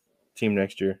the team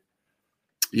next year.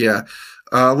 Yeah.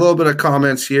 A little bit of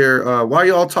comments here. Why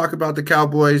y'all talk about the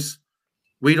Cowboys?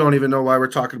 We don't even know why we're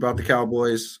talking about the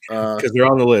Cowboys. Because they're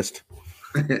on the list.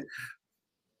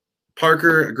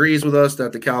 Parker agrees with us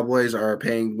that the Cowboys are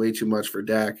paying way too much for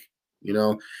Dak,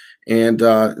 And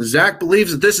Zach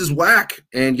believes that this is whack,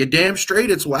 and you're damn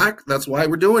straight it's whack. That's why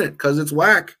we're doing it, because it's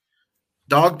whack.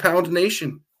 Dog Pound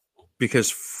Nation.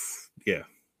 Because, yeah.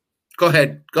 Go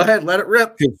ahead. Let it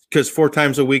rip. Because 4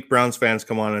 times a week, Browns fans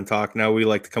come on and talk. Now we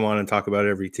like to come on and talk about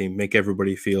every team, make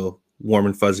everybody feel warm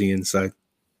and fuzzy inside.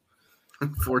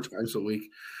 4 times a week.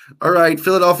 All right,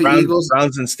 Philadelphia Eagles.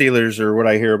 Browns and Steelers are what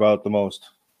I hear about the most.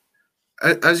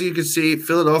 As you can see,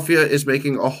 Philadelphia is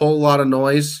making a whole lot of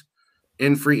noise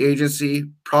in free agency,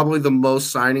 probably the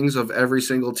most signings of every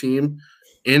single team.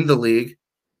 in the league.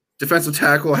 Defensive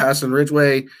tackle Hassan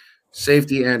Ridgeway,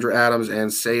 safety Andrew Adams,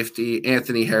 and safety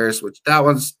Anthony Harris, which that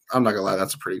one's, I'm not going to lie,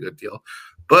 that's a pretty good deal.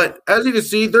 But as you can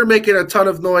see, they're making a ton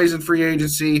of noise in free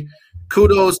agency.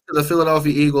 Kudos to the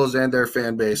Philadelphia Eagles and their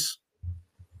fan base.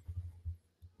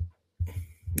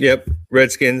 Yep,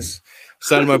 Redskins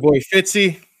signed my boy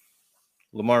Fitzy,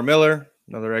 Lamar Miller,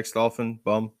 another ex-Dolphin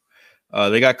bum.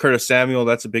 They got Curtis Samuel.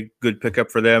 That's a good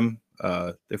pickup for them.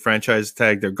 They franchise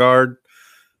tagged their guard.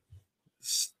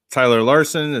 Tyler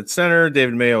Larson at center,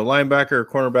 David Mayo linebacker,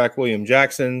 cornerback William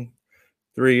Jackson,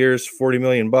 3 years, $40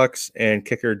 million, and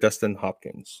kicker Dustin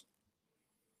Hopkins.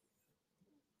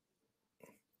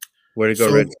 Way to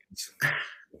go, Redskins.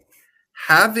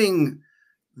 Having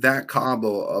that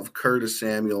combo of Curtis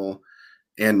Samuel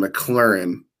and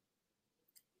McLaurin,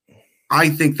 I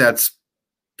think that's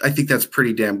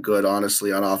pretty damn good,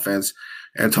 honestly, on offense.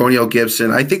 Antonio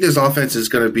Gibson, I think this offense is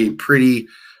going to be pretty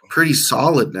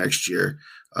solid next year.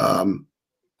 I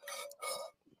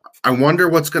wonder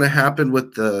what's going to happen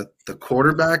with the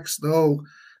quarterbacks, though.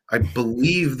 I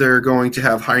believe they're going to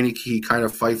have Heineke kind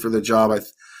of fight for the job.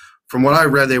 From what I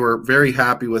read, they were very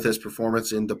happy with his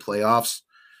performance in the playoffs.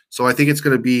 So I think it's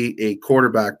going to be a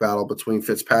quarterback battle between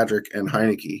Fitzpatrick and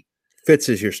Heineke. Fitz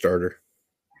is your starter.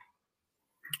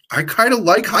 I kind of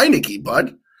like Heineke,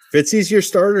 bud. Fitzy's your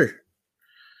starter.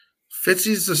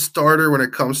 Fitzy's the starter when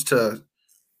it comes to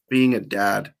being a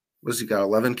dad. What's he got,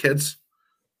 11 kids?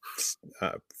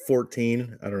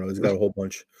 14. I don't know. He's got a whole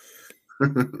bunch.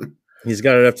 He's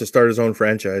got enough to start his own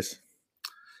franchise.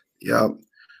 Yeah.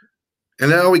 And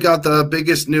now we got the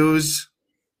biggest news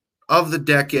of the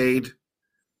decade.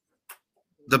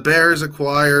 The Bears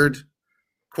acquired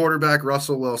quarterback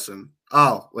Russell Wilson.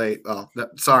 Oh, wait. Oh,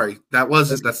 sorry.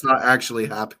 That's not actually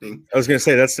happening. I was going to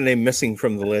say that's the name missing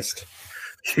from the list.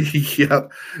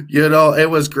 Yep. It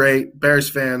was great. Bears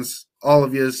fans, all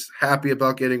of you happy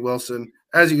about getting Wilson.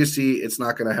 As you can see, it's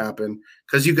not going to happen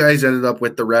because you guys ended up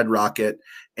with the Red Rocket,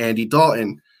 Andy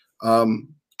Dalton.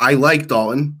 I like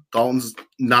Dalton. Dalton's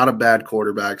not a bad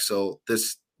quarterback, so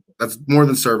that's more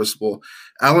than serviceable.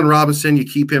 Allen Robinson, you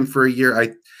keep him for a year. I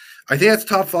think that's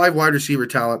top 5 wide receiver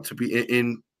talent to be,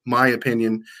 in my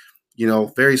opinion.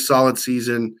 Very solid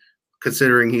season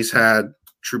considering he's had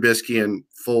Trubisky and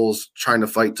Foles trying to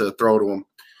fight to throw to him.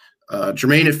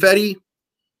 Jermaine Ifedi,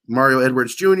 Mario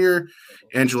Edwards Jr.,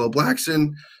 Angelo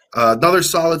Blackson. Another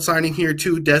solid signing here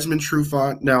too, Desmond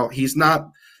Trufant. Now, he's not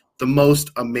the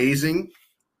most amazing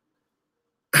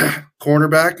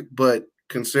cornerback, but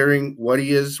considering what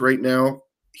he is right now,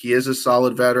 he is a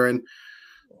solid veteran.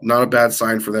 Not a bad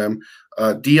sign for them.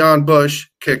 Deion Bush,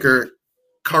 kicker,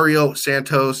 Cario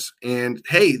Santos, and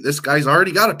hey, this guy's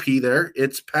already got a P there.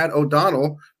 It's Pat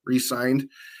O'Donnell, re-signed,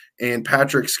 and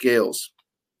Patrick Scales.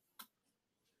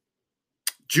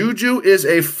 Juju is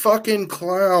a fucking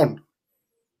clown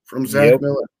from Zach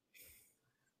Miller.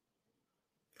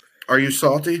 Are you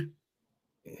salty?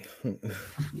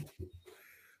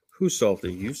 Who's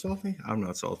salty? You salty? I'm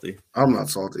not salty. I'm not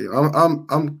salty.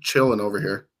 I'm chilling over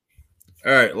here.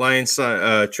 All right, Lions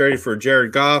traded for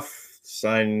Jared Goff,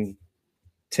 signed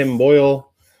Tim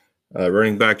Boyle,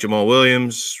 running back Jamal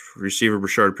Williams, receiver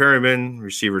Rashard Perryman,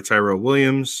 receiver Tyrell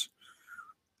Williams,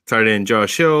 tight end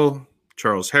Josh Hill,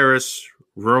 Charles Harris,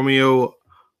 Romeo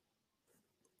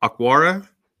Okwara,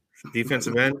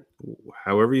 defensive end,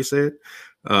 however you say it,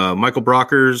 Michael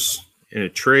Brockers in a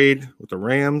trade with the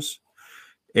Rams,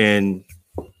 and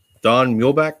Don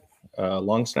Muhlbach,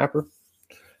 long snapper.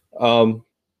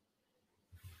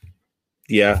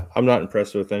 Yeah, I'm not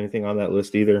impressed with anything on that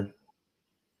list either.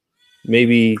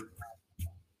 Maybe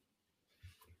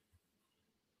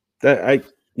Michael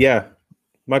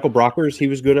Brockers, he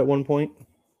was good at one point.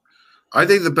 I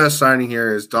think the best signing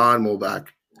here is Don Muhlbach.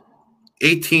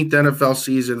 18th NFL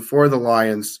season for the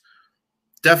Lions.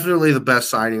 Definitely the best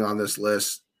signing on this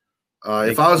list.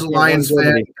 If I was a Lions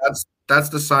fan, that's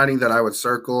the signing that I would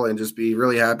circle and just be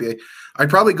really happy. I'd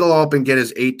probably go up and get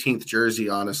his 18th jersey,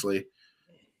 honestly.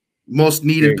 Most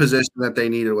needed position that they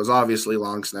needed was obviously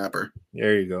long snapper.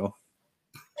 There you go.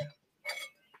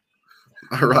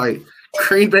 All right.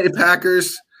 Green Bay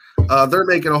Packers, they're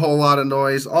making a whole lot of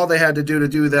noise. All they had to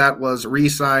do that was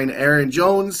re-sign Aaron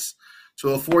Jones to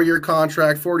a 4-year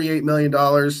contract, $48 million.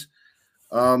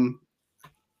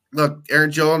 Look,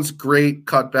 Aaron Jones, great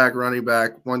cutback running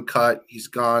back. One cut, he's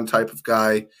gone type of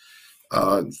guy.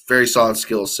 Very solid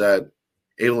skill set.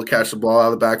 Able to catch the ball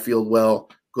out of the backfield well.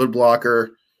 Good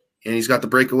blocker. And he's got the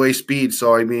breakaway speed.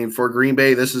 So, I mean, for Green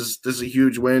Bay, this is a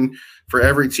huge win for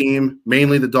every team,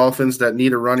 mainly the Dolphins that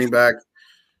need a running back.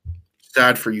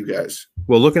 Sad for you guys.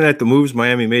 Well, looking at the moves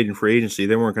Miami made in free agency,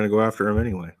 they weren't going to go after him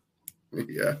anyway.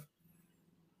 Yeah.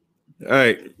 All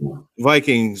right.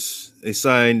 Vikings, they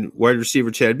signed wide receiver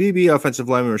Chad Beebe, offensive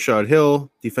lineman Rashad Hill,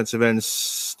 defensive end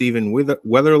Stephen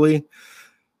Weatherly,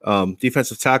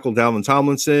 defensive tackle Dalvin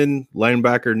Tomlinson,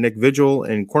 linebacker Nick Vigil,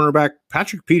 and cornerback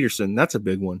Patrick Peterson. That's a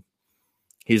big one.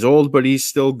 He's old, but he's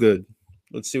still good.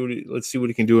 Let's see what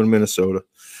he can do in Minnesota.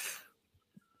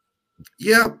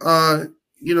 Yeah, I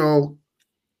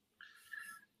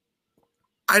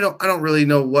don't really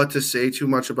know what to say too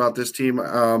much about this team.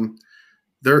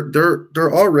 They're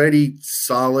already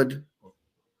solid,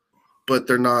 but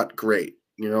they're not great.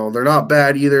 They're not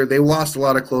bad either. They lost a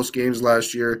lot of close games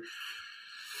last year.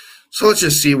 So let's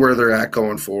just see where they're at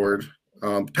going forward.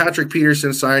 Patrick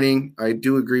Peterson signing, I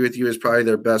do agree with you, is probably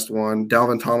their best one.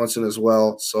 Dalvin Tomlinson as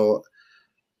well. So,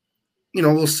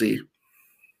 we'll see.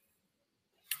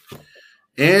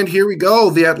 And here we go.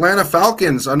 The Atlanta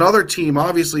Falcons, another team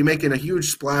obviously making a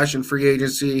huge splash in free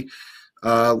agency.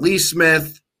 Lee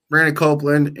Smith, Brandon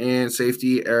Copeland, and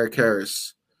safety Eric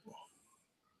Harris.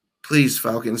 Please,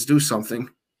 Falcons, do something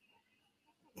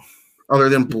other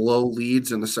than blow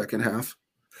leads in the second half.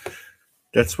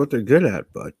 That's what they're good at,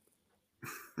 bud.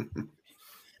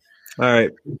 All right.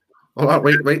 Hold on.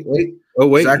 Wait. Oh,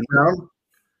 wait. Zach Brown,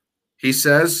 he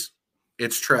says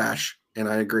it's trash, and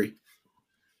I agree.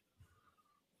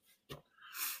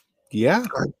 Yeah.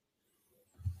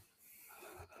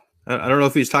 I don't know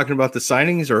if he's talking about the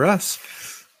signings or us.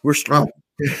 We're I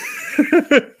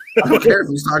don't care if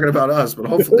he's talking about us, but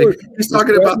hopefully he's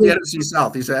talking about the NFC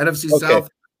South. He said NFC South.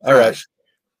 All right.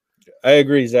 I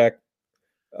agree, Zach.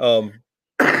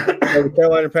 The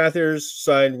Carolina Panthers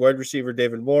signed wide receiver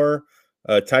David Moore,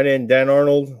 tight end Dan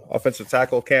Arnold, offensive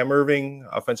tackle Cam Irving,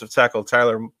 offensive tackle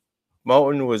Tyler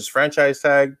Moulton was franchise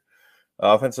tagged,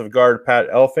 offensive guard Pat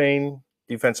Elfane,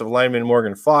 defensive lineman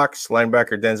Morgan Fox,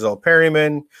 linebacker Denzel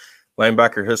Perryman,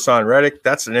 linebacker Hassan Reddick.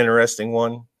 That's an interesting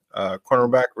one.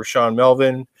 Cornerback Rashawn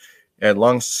Melvin, and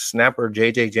long snapper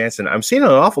J.J. Jansen. I'm seeing an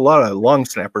awful lot of long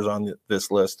snappers on this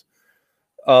list.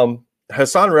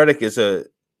 Hassan Reddick is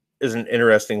an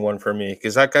interesting one for me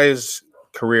because that guy's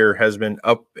career has been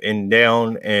up and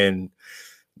down and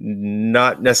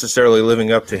not necessarily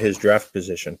living up to his draft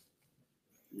position.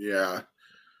 Yeah.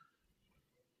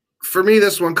 For me,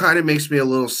 this one kind of makes me a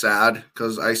little sad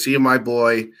because I see my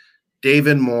boy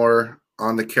David Moore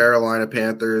on the Carolina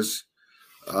Panthers.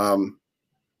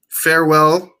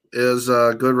 Farewell is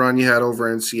a good run you had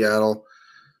over in Seattle.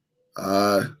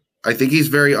 I think he's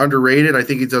very underrated. I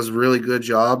think he does a really good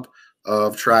job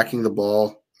of tracking the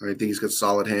ball. I think he's got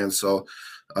solid hands. So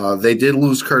they did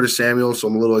lose Curtis Samuel, so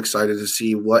I'm a little excited to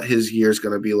see what his year is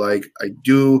going to be like. I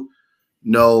do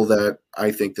know that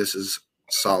I think this is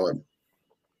solid.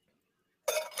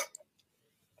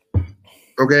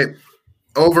 Okay,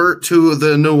 over to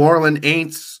the New Orleans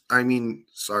Saints.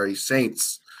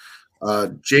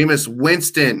 Jameis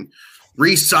Winston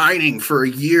re-signing for a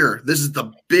year. This is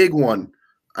the big one.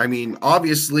 I mean,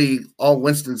 obviously, all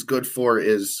Winston's good for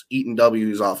is eating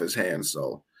W's off his hands.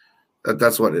 So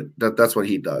that's what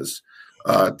he does.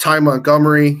 Ty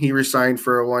Montgomery, he resigned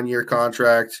for a 1-year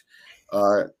contract.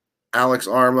 Alex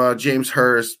Arma, James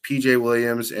Hurst, PJ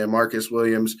Williams, and Marcus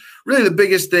Williams. Really, the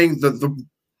biggest thing,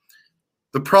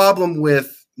 the problem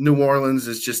with New Orleans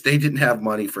is just they didn't have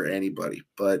money for anybody,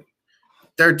 but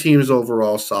their team is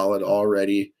overall solid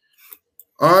already.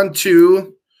 On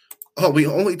to we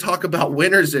only talk about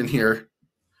winners in here.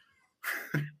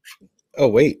 Oh,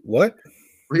 wait, what?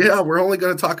 Yeah, we're only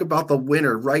going to talk about the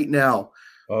winner right now.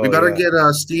 We better get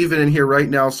Steven in here right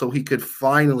now so he could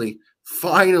finally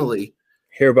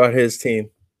hear about his team.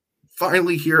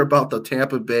 Finally hear about the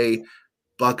Tampa Bay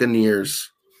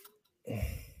Buccaneers.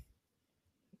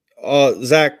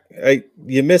 Zach,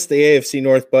 you missed the AFC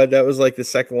North, bud. That was like the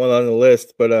second one on the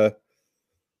list, but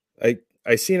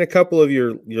I seen a couple of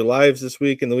your lives this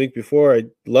week and the week before.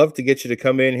 I'd love to get you to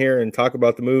come in here and talk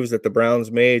about the moves that the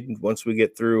Browns made once we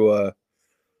get through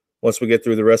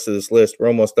the rest of this list. We're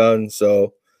almost done,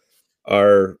 so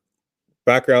our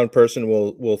background person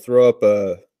will throw up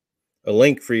a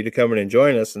link for you to come in and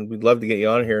join us, and we'd love to get you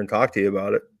on here and talk to you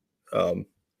about it.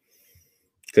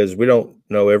 Because we don't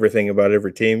know everything about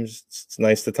every team. It's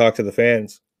nice to talk to the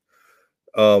fans.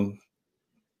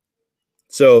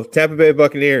 So Tampa Bay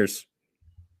Buccaneers,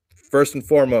 first and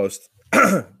foremost,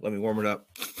 let me warm it up.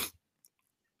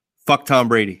 Fuck Tom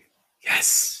Brady.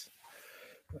 Yes.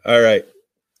 All right.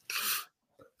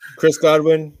 Chris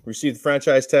Godwin received the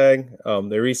franchise tag.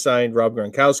 They re-signed Rob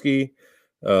Gronkowski.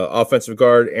 Offensive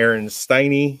guard Aaron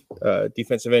Stiney.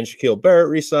 Defensive end Shaquille Barrett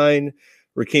re-signed.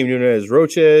 Raheem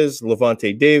Nunez-Roches,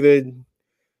 Levante David,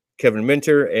 Kevin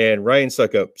Minter, and Ryan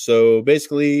Suckup. So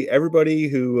basically, everybody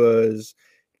who was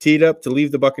teed up to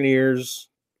leave the Buccaneers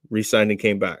re-signed and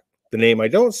came back. The name I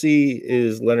don't see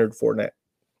is Leonard Fournette.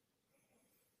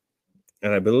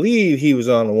 And I believe he was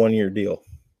on a 1-year deal.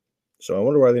 So I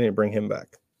wonder why they didn't bring him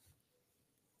back.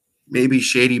 Maybe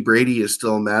Shady Brady is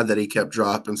still mad that he kept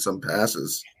dropping some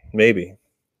passes. Maybe.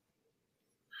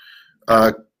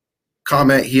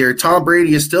 Comment here. Tom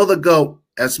Brady is still the GOAT,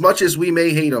 as much as we may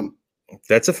hate him.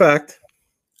 That's a fact.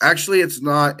 Actually, it's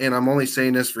not, and I'm only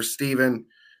saying this for Steven.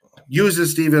 Using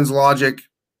Steven's logic,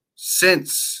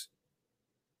 since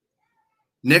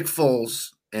Nick Foles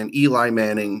and Eli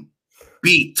Manning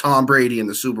beat Tom Brady in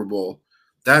the Super Bowl,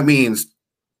 that means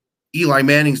Eli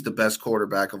Manning's the best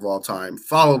quarterback of all time,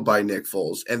 followed by Nick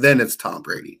Foles, and then it's Tom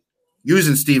Brady.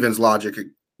 Using Steven's logic,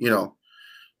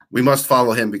 we must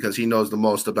follow him because he knows the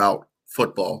most about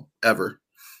football ever.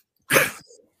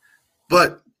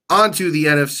 But on to the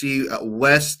NFC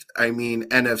West,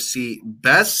 NFC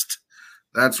Best.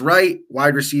 That's right,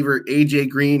 wide receiver AJ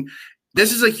Green.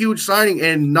 This is a huge signing,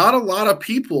 and not a lot of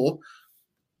people.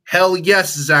 Hell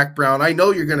yes, Zach Brown. I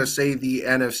know you're going to say the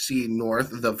NFC North,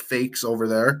 the fakes over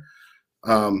there.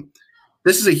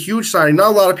 This is a huge signing.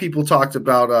 Not a lot of people talked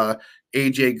about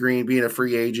AJ Green being a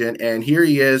free agent, and here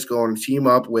he is going to team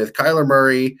up with Kyler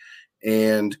Murray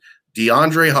and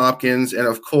DeAndre Hopkins, and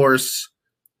of course,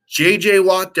 JJ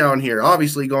Watt down here,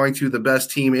 obviously going to the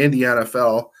best team in the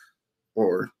NFL,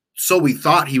 or so we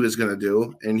thought he was going to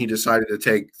do, and he decided to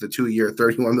take the 2-year,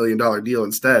 $31 million deal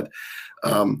instead.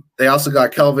 They also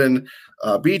got Kelvin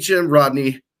Beachum,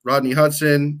 Rodney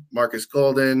Hudson, Marcus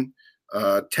Golden,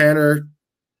 Tanner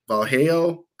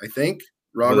Vallejo, I think.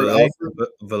 Robert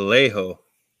Vallejo.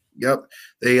 Yep.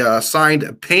 They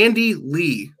signed Pandy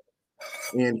Lee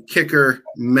and kicker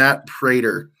Matt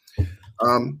Prater.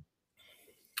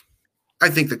 I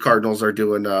think the Cardinals are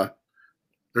doing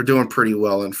they're doing pretty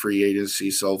well in free agency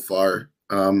so far.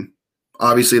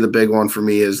 Obviously, the big one for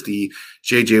me is the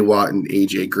J.J. Watt and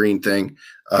A.J. Green thing.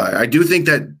 I do think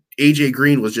that A.J.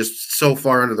 Green was just so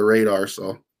far under the radar.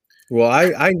 So, well,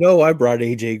 I know I brought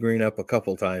A.J. Green up a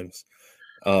couple times.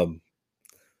 I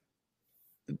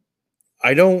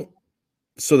don't.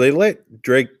 So they let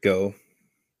Drake go.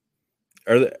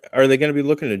 Are they going to be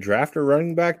looking to draft a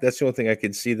running back? That's the only thing I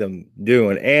could see them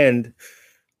doing. And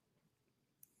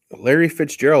Larry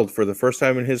Fitzgerald, for the first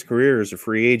time in his career, is a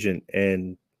free agent,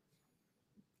 and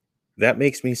that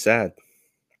makes me sad.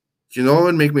 You know what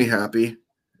would make me happy?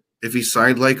 If he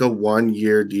signed like a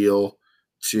 1-year deal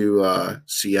to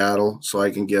Seattle so I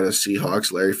can get a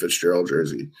Seahawks Larry Fitzgerald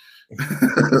jersey.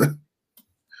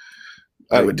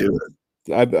 I would do it.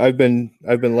 I've been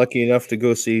lucky enough to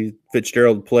go see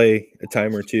Fitzgerald play a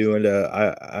time or two, and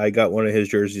I got one of his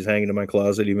jerseys hanging in my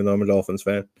closet, even though I'm a Dolphins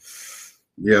fan.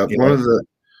 Yeah,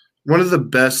 one of the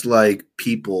best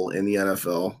people in the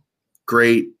NFL.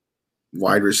 Great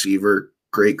wide receiver,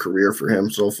 great career for him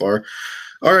so far.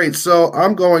 All right, so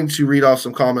I'm going to read off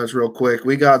some comments real quick.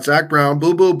 We got Zach Brown,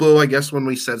 boo, boo, boo. I guess when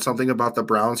we said something about the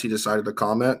Browns, he decided to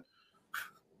comment.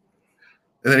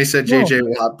 And then he said J.J.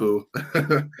 Watt, boo.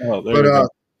 But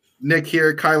Nick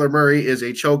here, Kyler Murray is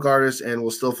a choke artist and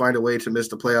will still find a way to miss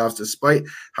the playoffs despite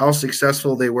how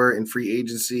successful they were in free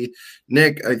agency.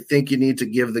 Nick, I think you need to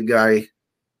give the guy a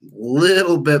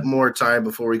little bit more time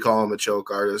before we call him a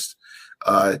choke artist.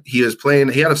 He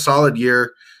had a solid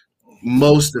year,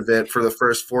 most of it for the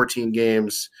first 14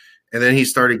 games, and then he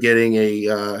started getting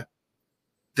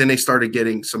they started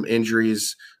getting some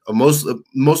injuries, most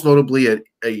notably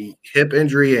a hip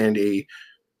injury and a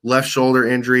left shoulder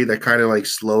injury that kind of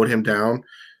slowed him down.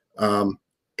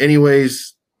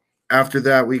 Anyways, after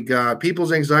that, we got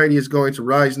people's anxiety is going to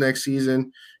rise next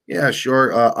season. Yeah,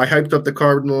 sure. I hyped up the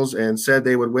Cardinals and said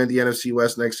they would win the NFC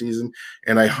West next season,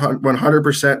 and I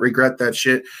 100% regret that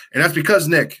shit. And that's because,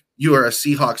 Nick, you are a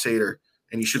Seahawks hater,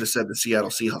 and you should have said the Seattle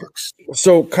Seahawks.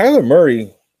 So Kyler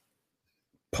Murray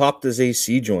popped his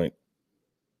AC joint,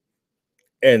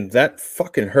 and that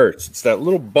fucking hurts. It's that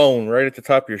little bone right at the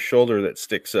top of your shoulder that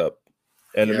sticks up,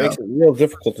 and it makes it real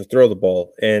difficult to throw the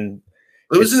ball. And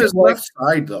it was in his left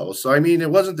side, though. So it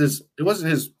wasn't his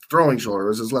throwing shoulder; it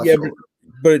was his left shoulder.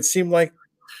 But it seemed like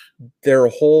their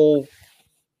whole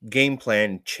game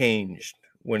plan changed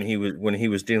when he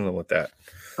was dealing with that.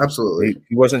 Absolutely,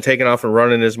 he wasn't taking off and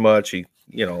running as much.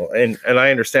 And I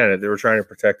understand it. They were trying to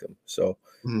protect him. So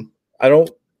I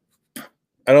don't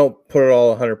put it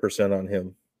all 100% on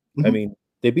him. I mean,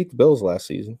 they beat the Bills last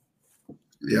season.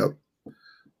 Yep.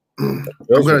 I'm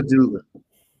gonna do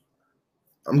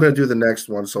the next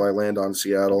one, so I land on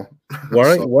Seattle.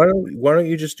 Why don't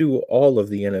you just do all of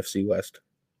the NFC West?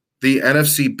 The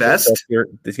NFC Best? Since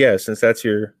that's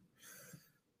your,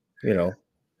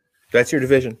 that's your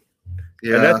division.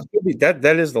 Yeah. And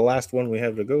that is the last one we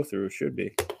have to go through. It should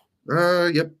be.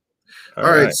 Yep. All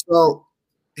All right. right. So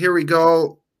here we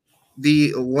go.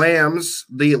 The Lambs,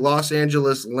 the Los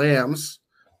Angeles Lambs,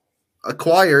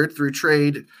 acquired through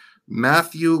trade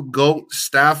Matthew Goat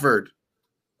Stafford.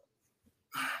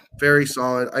 Very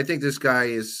solid. I think this guy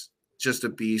is just a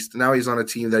beast. Now he's on a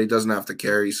team that he doesn't have to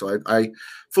carry. So I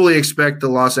fully expect the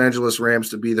Los Angeles Rams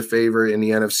to be the favorite in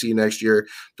the NFC next year.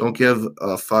 Don't give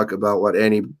a fuck about what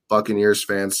any Buccaneers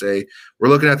fans say. We're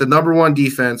looking at the number one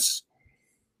defense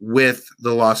with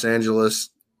the Los Angeles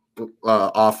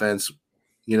offense.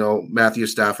 You know, Matthew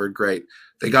Stafford, great.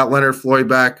 They got Leonard Floyd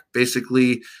back,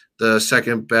 basically the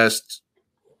second best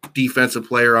defensive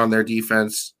player on their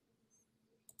defense.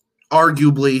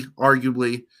 Arguably,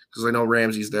 because I know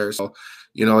Ramsey's there, so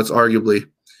you know it's arguably.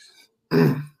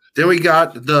 Then we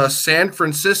got the San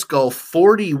Francisco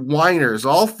 40 whiners,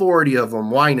 all 40 of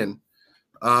them whining.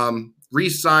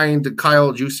 Re-signed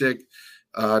Kyle Juszczyk,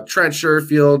 Trent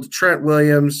Sherfield, Trent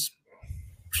Williams,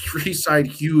 re-signed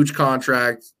huge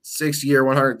contract, 6-year,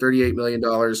 $138 million.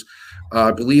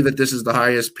 I believe that this is the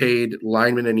highest paid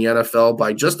lineman in the NFL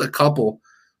by just a couple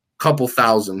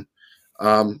thousand.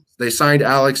 They signed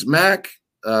Alex Mack,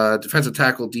 defensive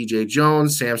tackle DJ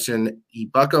Jones, Samson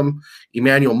Ebukam,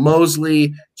 Emmanuel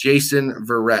Mosley, Jason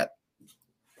Verrett.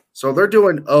 So they're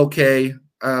doing okay.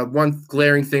 One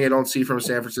glaring thing I don't see from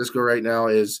San Francisco right now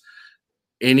is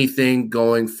anything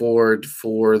going forward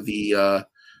for the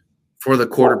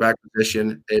quarterback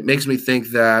position. It makes me think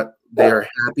that they are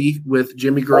happy with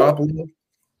Jimmy Garoppolo.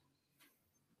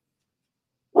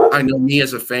 I know me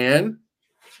as a fan,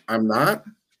 I'm not,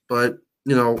 but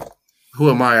you know,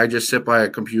 who am I? I just sit by a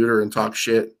computer and talk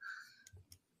shit.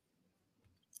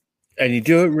 And you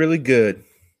do it really good.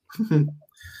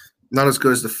 Not as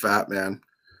good as the fat man.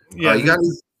 Yeah,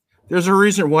 there's a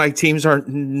reason why teams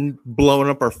aren't blowing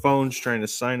up our phones trying to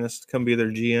sign us to come be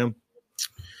their GM.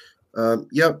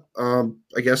 Yep.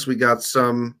 I guess we got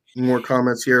some more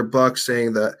comments here. Bucks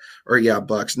saying that,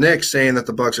 Bucks. Nick saying that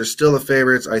the Bucks are still the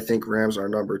favorites. I think Rams are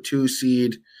number 2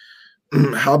 seed.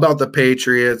 How about the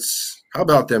Patriots? How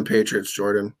about them Patriots,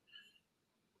 Jordan?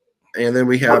 And then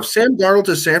we have Sam Darnold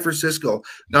to San Francisco.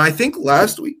 Now, I think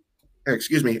last week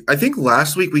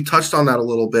we touched on that a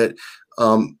little bit.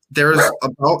 There's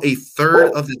about a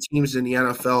third of the teams in the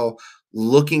NFL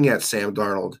looking at Sam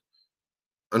Darnold.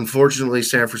 Unfortunately,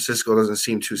 San Francisco doesn't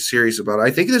seem too serious about it.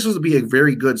 I think this would be a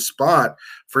very good spot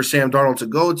for Sam Darnold to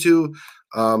go to.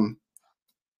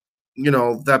 You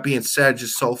know, that being said,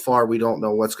 just so far, we don't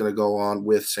know what's going to go on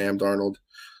with Sam Darnold.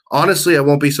 Honestly, I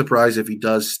won't be surprised if he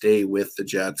does stay with the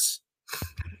Jets.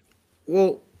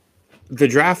 Well, the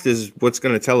draft is what's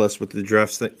going to tell us what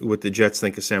the Jets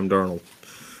think of Sam Darnold.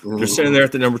 Mm-hmm. They're sitting there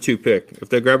at the number 2 pick. If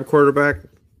they grab a quarterback,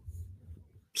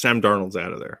 Sam Darnold's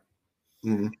out of there.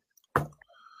 Mm-hmm.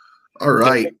 All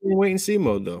right. Wait and see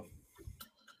mode, though.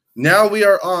 Now we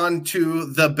are on to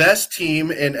the best team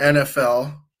in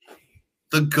NFL,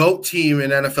 the GOAT team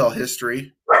in NFL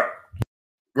history.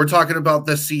 We're talking about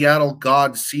the Seattle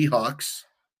God Seahawks.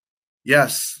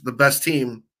 Yes, the best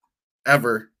team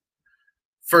ever.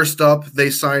 First up, they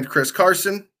signed Chris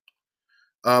Carson.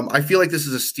 I feel like this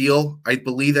is a steal. I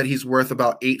believe that he's worth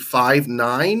about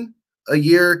 $8.59 a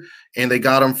year, and they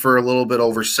got him for a little bit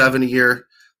over $7 a year.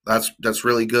 That's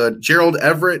really good. Gerald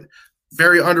Everett,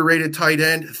 very underrated tight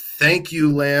end. Thank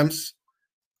you, Lambs.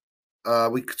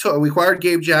 We acquired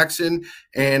Gabe Jackson,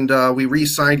 and we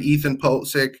re-signed Ethan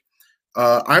Posick.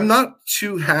 I'm not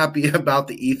too happy about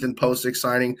the Ethan Posick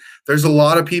signing. There's a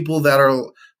lot of people that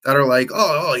are like,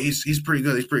 oh, he's pretty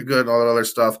good, and all that other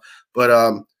stuff. But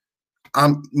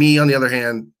I'm me on the other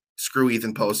hand, screw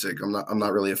Ethan Posick. I'm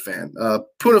not really a fan.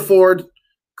 Poona Ford,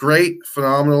 great,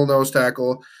 phenomenal nose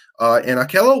tackle, and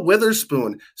Ahkello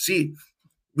Witherspoon. See,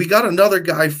 we got another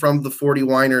guy from the 40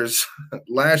 Whiners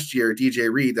last year, DJ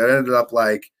Reed, that ended up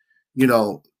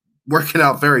working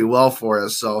out very well for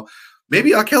us. So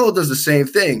maybe Ahkello does the same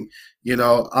thing.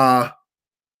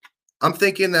 I'm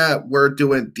thinking that we're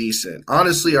doing decent.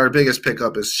 Honestly, our biggest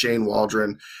pickup is Shane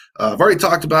Waldron. I've already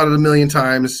talked about it a million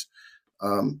times.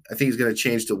 I think he's going to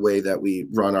change the way that we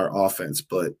run our offense.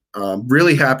 But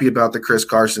really happy about the Chris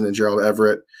Carson and Gerald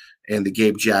Everett and the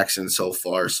Gabe Jackson so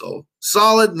far. So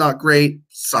solid, not great,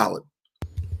 solid.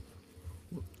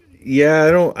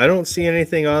 Yeah, I don't see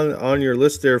anything on your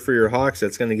list there for your Hawks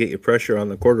that's going to get you pressure on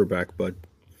the quarterback, bud.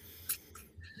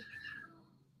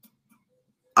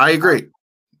 I agree.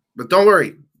 But don't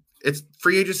worry. It's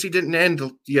free agency didn't end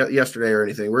yesterday or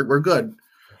anything. We're good.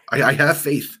 I have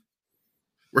faith.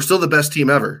 We're still the best team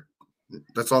ever.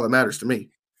 That's all that matters to me.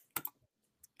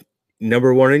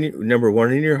 Number one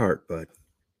in your heart, bud.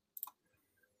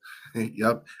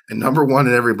 Yep. And number one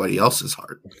in everybody else's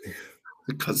heart.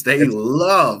 because they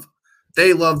love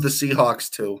the Seahawks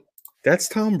too. That's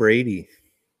Tom Brady.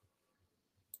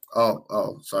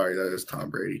 Oh, sorry, that is Tom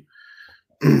Brady.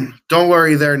 Don't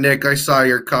worry there, Nick. I saw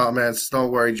your comments.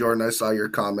 Don't worry, Jordan. I saw your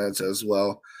comments as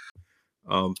well.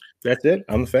 That's it.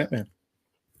 I'm the Fat Man.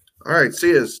 All right, see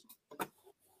yous.